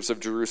leaders of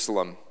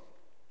Jerusalem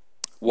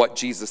what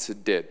Jesus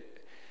had did.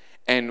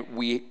 And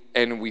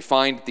we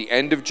find at the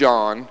end of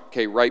John,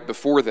 okay, right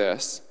before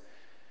this,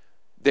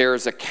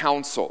 there's a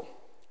council,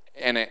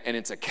 and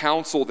it's a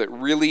council that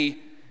really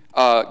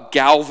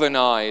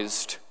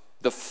galvanized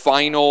the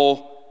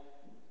final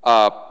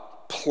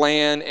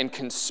plan and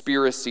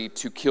conspiracy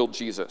to kill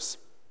Jesus.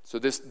 So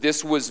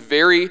this was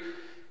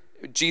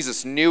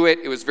Jesus knew it.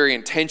 It was very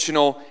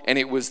intentional, and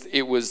it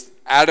was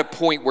at a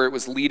point where it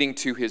was leading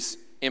to his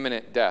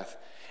imminent death.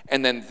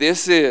 And then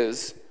this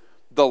is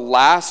the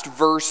last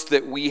verse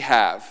that we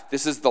have.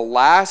 This is the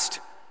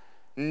last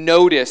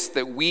notice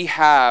that we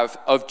have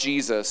of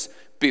Jesus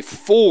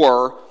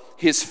before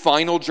his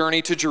final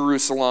journey to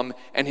Jerusalem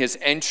and his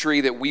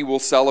entry that we will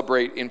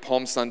celebrate in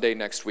Palm Sunday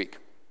next week.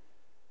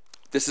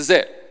 This is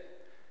it.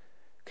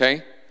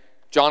 Okay?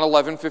 John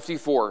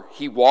 11:54.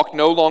 He walked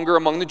no longer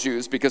among the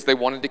Jews because they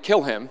wanted to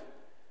kill him,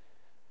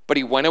 but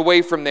he went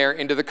away from there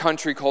into the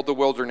country called the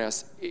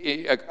wilderness,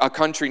 a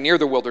country near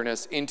the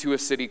wilderness, into a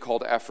city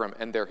called Ephraim,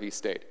 and there he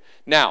stayed.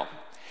 Now,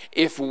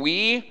 if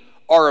we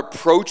are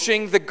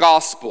approaching the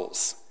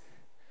Gospels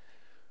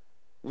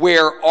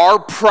where our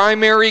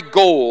primary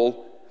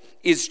goal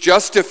is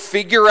just to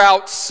figure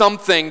out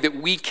something that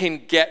we can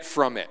get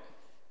from it,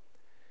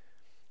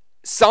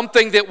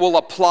 something that will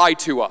apply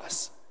to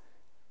us,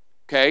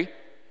 okay?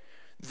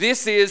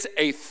 This is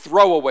a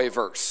throwaway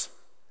verse,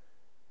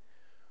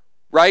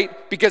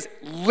 right? Because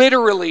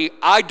literally,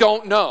 I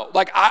don't know.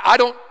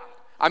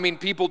 I mean,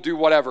 people do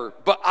whatever,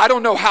 but I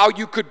don't know how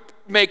you could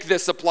make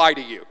this apply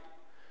to you,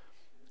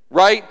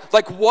 right?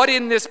 Like, what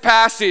in this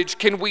passage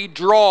can we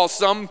draw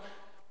some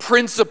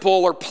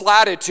principle or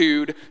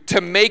platitude to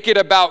make it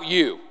about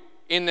you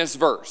in this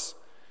verse?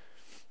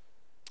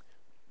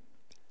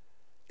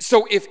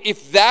 So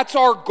if that's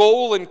our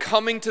goal in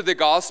coming to the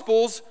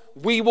Gospels,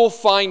 we will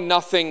find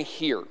nothing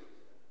here.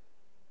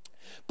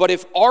 But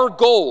if our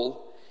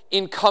goal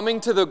in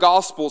coming to the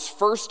Gospels,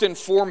 first and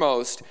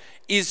foremost,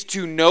 is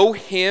to know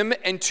him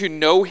and to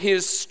know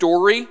his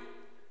story,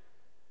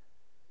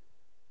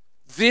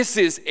 this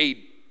is a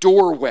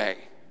doorway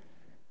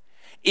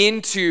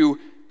into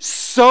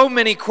so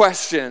many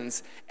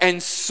questions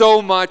and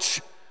so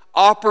much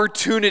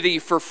opportunity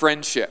for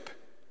friendship.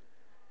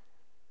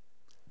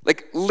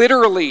 Like,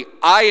 literally,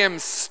 I am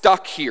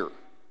stuck here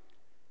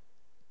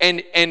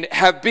and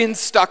have been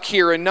stuck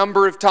here a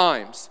number of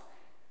times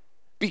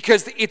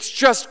because it's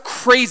just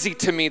crazy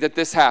to me that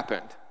this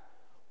happened.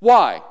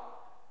 Why?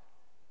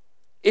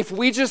 if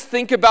we just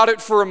think about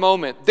it for a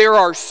moment, there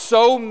are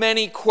so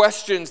many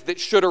questions that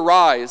should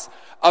arise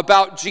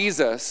about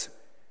Jesus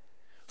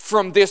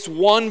from this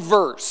one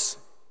verse,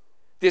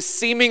 this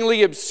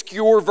seemingly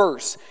obscure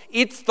verse.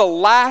 It's the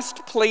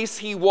last place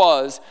he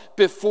was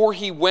before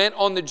he went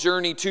on the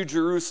journey to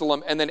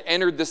Jerusalem and then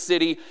entered the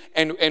city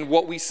and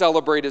what we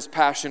celebrate as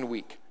Passion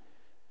Week.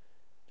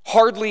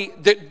 Hardly,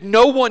 that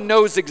no one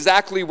knows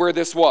exactly where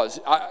this was.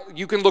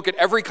 You can look at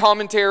every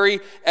commentary,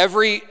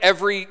 every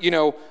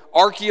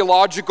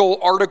archaeological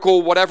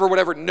article,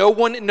 whatever. No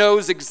one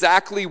knows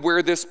exactly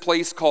where this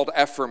place called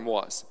Ephraim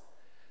was.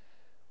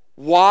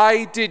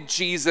 Why did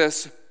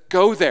Jesus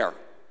go there?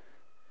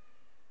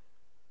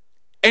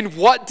 And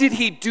what did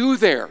he do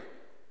there?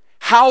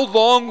 How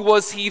long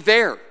was he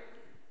there?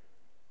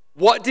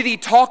 What did he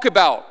talk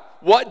about?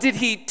 What did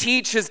he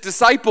teach his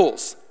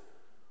disciples?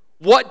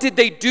 What did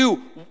they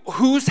do?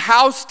 Whose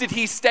house did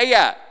he stay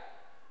at?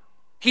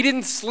 He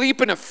didn't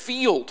sleep in a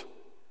field,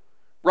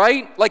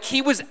 right? Like,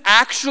 he was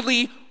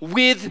actually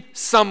with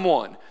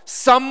someone.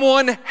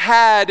 Someone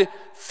had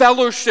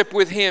fellowship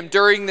with him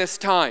during this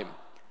time.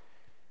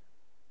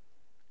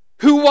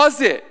 Who was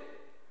it?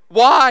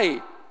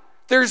 Why?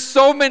 There's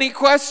so many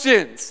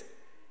questions.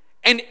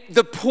 And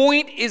the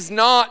point is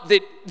not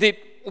that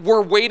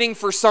we're waiting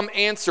for some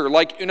answer.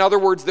 Like, in other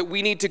words, that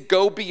we need to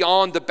go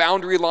beyond the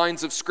boundary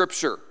lines of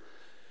Scripture.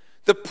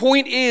 The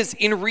point is,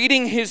 in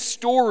reading his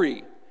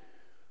story,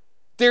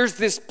 there's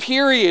this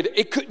period.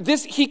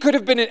 He could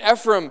have been in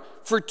Ephraim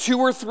for 2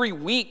 or 3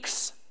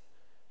 weeks.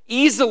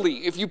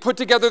 Easily, if you put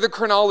together the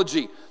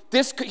chronology.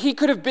 He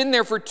could have been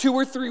there for 2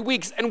 or 3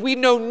 weeks, and we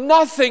know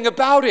nothing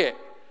about it.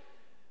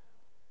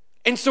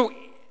 And so,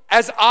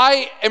 as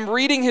I am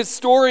reading his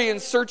story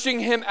and searching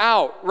him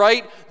out,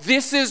 right,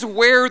 this is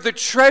where the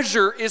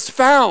treasure is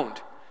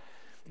found.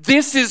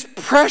 This is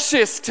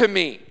precious to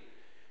me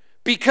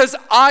because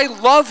I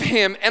love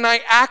him and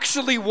I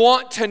actually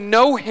want to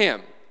know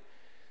him.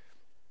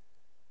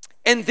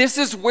 And this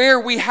is where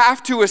we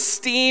have to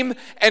esteem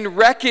and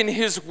reckon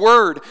his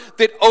word,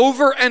 that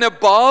over and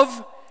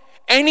above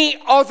any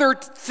other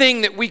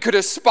thing that we could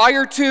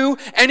aspire to,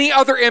 any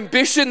other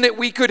ambition that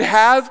we could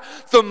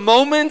have, the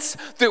moments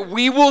that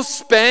we will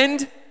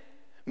spend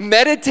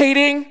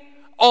meditating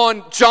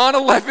on John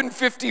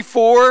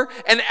 11:54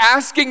 and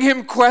asking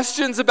him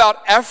questions about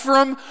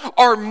Ephraim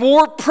are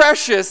more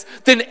precious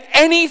than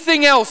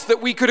anything else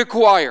that we could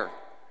acquire.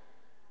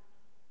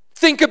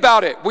 Think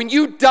about it. When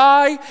you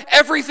die,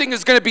 everything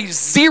is going to be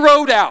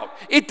zeroed out.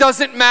 It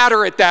doesn't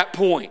matter at that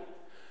point.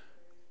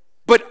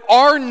 But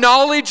our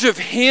knowledge of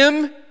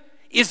him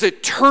is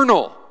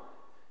eternal.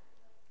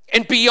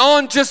 And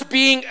beyond just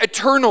being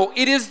eternal,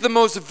 it is the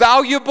most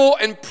valuable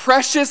and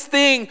precious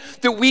thing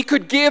that we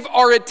could give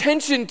our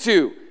attention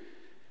to.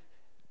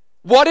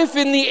 What if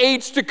in the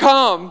age to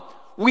come,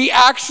 we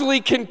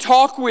actually can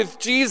talk with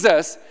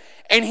Jesus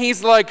and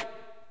he's like,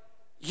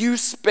 you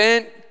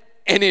spent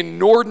an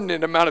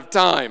inordinate amount of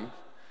time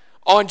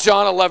on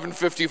John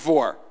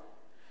 11:54.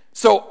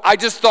 So I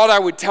just thought I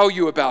would tell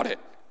you about it.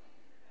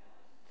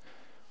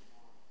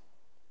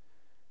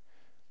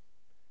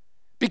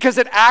 Because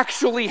it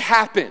actually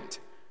happened.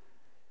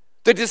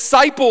 The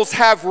disciples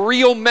have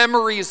real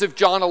memories of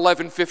John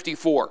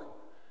 11:54.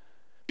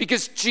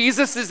 Because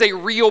Jesus is a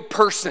real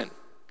person.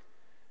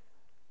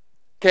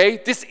 Okay?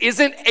 This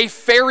isn't a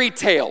fairy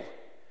tale.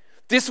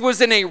 This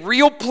was in a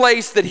real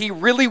place that he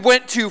really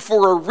went to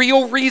for a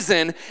real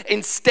reason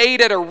and stayed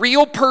at a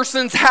real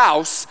person's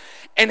house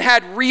and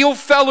had real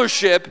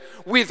fellowship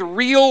with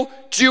real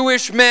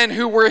Jewish men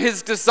who were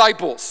his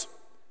disciples.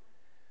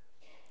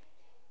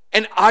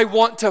 And I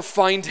want to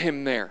find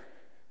him there,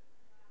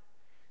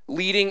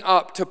 leading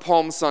up to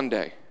Palm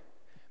Sunday,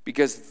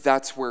 because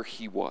that's where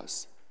he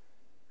was.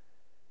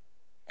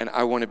 And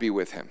I want to be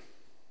with him.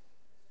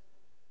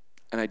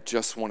 And I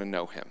just want to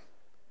know him.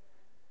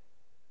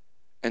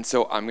 And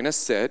so I'm going to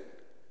sit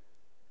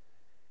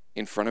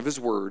in front of his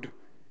word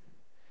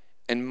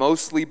and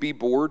mostly be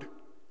bored,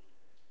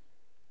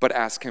 but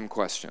ask him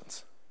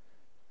questions,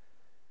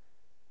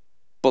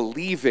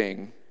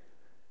 believing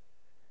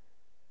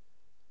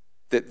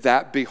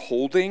that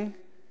beholding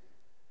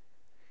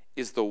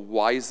is the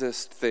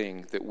wisest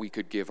thing that we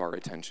could give our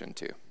attention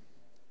to.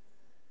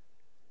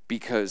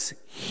 Because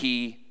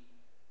he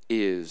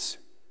is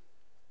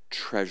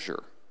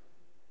treasure.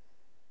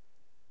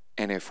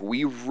 And if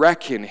we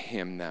reckon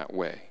him that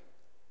way,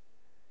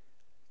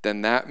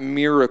 then that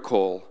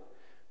miracle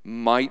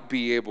might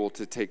be able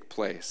to take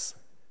place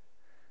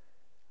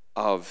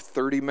of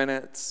 30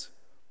 minutes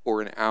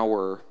or an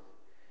hour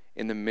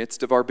in the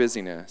midst of our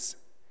busyness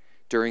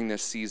during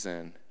this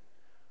season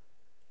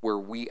where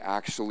we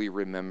actually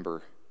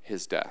remember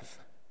his death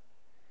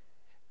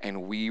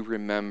and we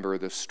remember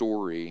the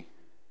story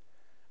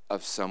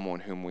of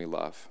someone whom we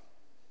love.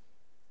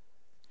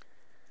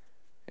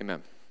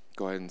 Amen.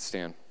 Go ahead and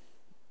stand.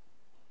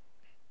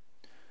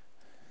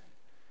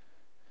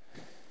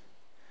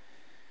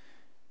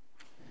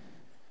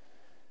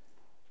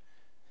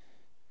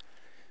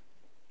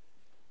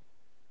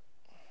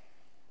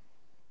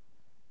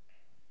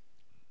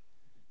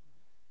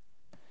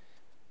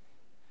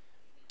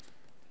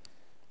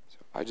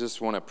 I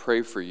just want to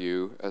pray for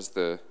you as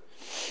the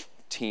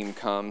team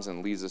comes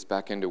and leads us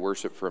back into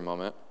worship for a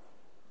moment.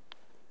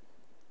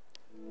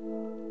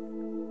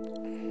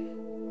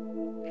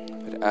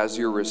 But as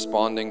you're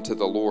responding to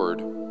the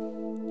Lord,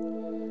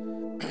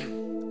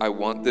 I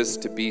want this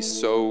to be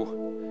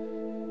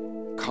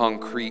so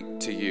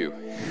concrete to you,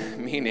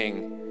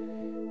 meaning,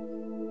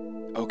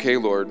 okay,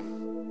 Lord,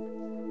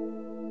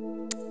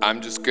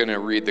 I'm just going to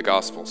read the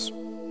Gospels.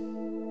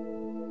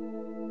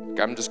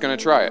 I'm just going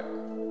to try it.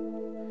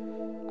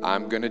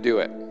 I'm going to do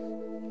it,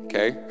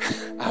 okay?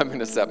 I'm going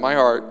to set my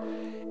heart,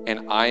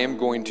 and I am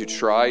going to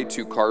try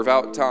to carve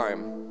out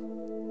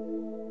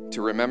time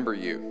to remember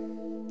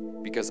you,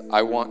 because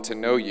I want to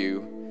know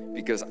you,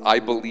 because I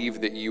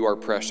believe that you are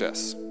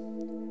precious.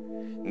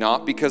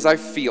 Not because I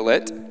feel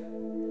it,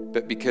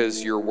 but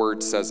because your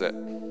word says it.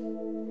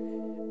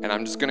 And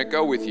I'm just going to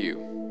go with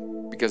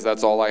you, because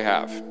that's all I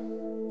have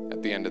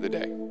at the end of the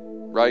day,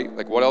 right?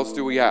 Like, what else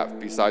do we have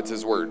besides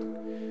his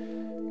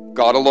word?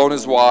 God alone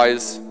is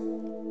wise.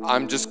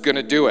 I'm just going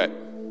to do it.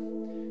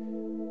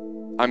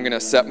 I'm going to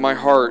set my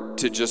heart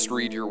to just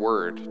read your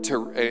word.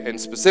 And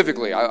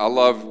specifically, I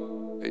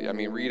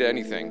read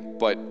anything,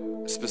 but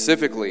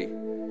specifically,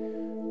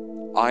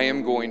 I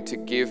am going to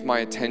give my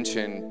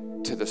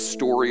attention to the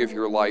story of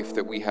your life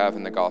that we have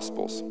in the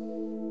Gospels.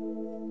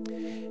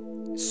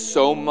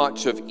 So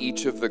much of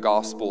each of the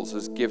Gospels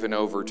is given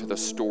over to the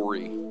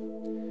story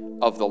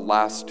of the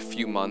last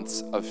few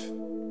months of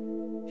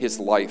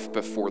his life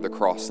before the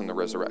cross and the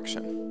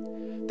resurrection.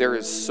 There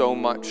is so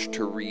much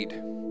to read.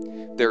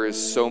 There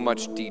is so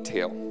much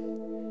detail.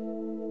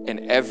 And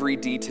every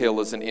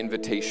detail is an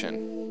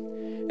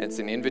invitation. It's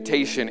an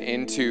invitation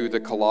into the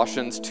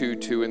Colossians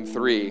 2 and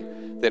 3,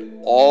 that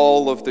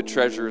all of the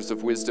treasures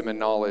of wisdom and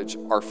knowledge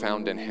are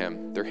found in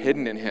him. They're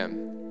hidden in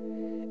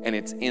him. And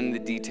it's in the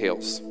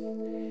details.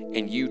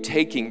 And you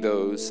taking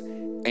those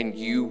and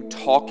you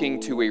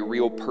talking to a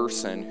real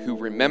person who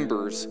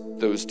remembers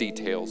those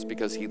details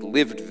because he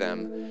lived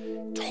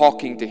them,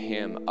 talking to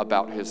him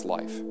about his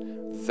life.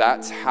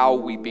 That's how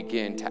we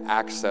begin to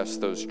access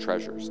those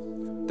treasures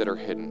that are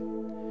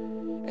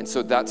hidden. And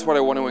so that's what I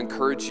want to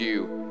encourage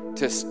you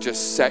to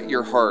just set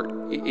your heart.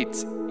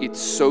 It's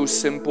so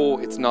simple.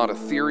 It's not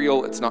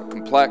ethereal. It's not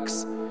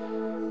complex.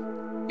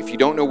 If you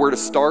don't know where to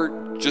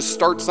start, just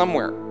start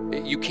somewhere.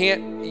 You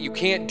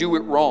can't do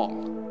it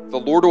wrong. The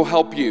Lord will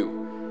help you.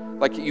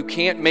 Like, you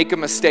can't make a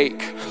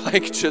mistake.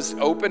 Like, just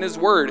open his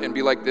word and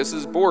be like, this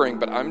is boring,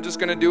 but I'm just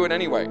going to do it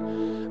anyway.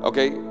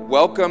 Okay?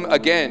 Welcome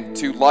again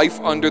to life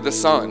under the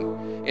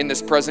sun in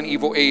this present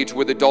evil age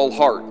with a dull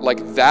heart.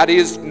 Like, that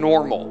is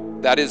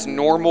normal. That is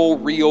normal,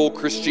 real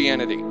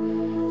Christianity.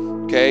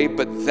 Okay?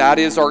 But that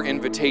is our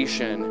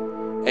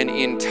invitation. And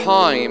in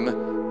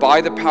time,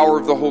 by the power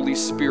of the Holy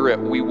Spirit,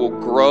 we will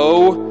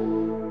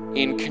grow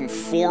in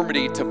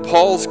conformity to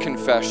Paul's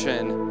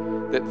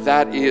confession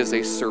that is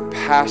a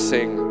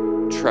surpassing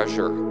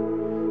treasure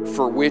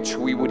for which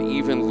we would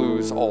even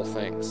lose all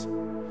things.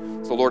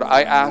 So Lord,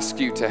 I ask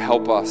you to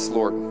help us,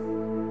 Lord.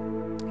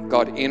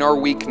 God, in our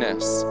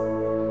weakness,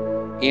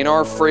 in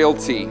our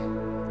frailty,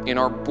 in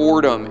our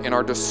boredom, in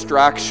our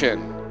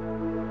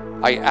distraction,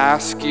 I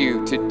ask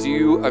you to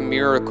do a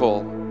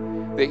miracle,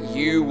 that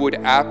you would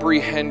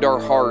apprehend our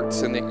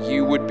hearts and that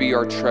you would be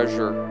our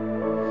treasure.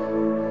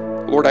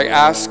 Lord, I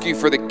ask you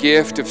for the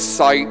gift of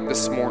sight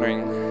this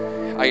morning.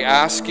 I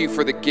ask you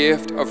for the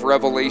gift of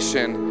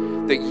revelation,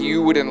 that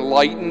you would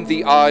enlighten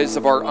the eyes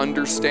of our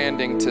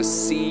understanding to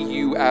see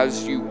you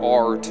as you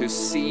are, to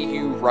see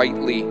you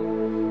rightly,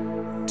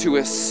 to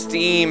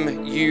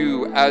esteem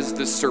you as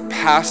the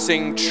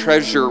surpassing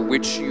treasure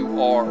which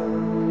you are.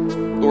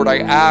 Lord, I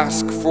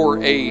ask for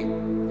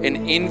an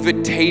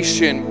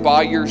invitation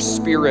by your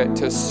Spirit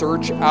to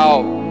search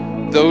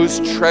out those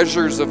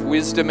treasures of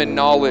wisdom and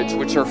knowledge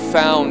which are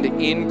found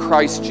in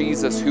Christ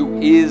Jesus, who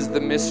is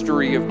the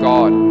mystery of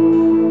God.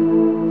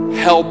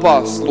 Help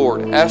us,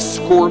 Lord.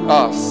 Escort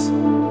us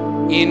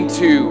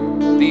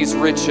into these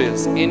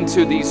riches,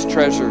 into these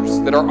treasures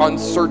that are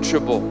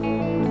unsearchable.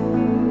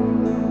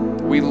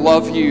 We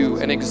love you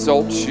and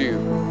exalt you.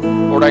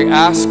 Lord, I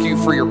ask you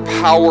for your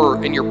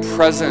power and your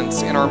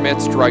presence in our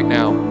midst right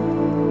now,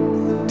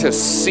 to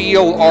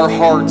seal our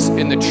hearts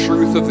in the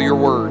truth of your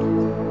word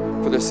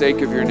for the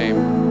sake of your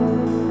name.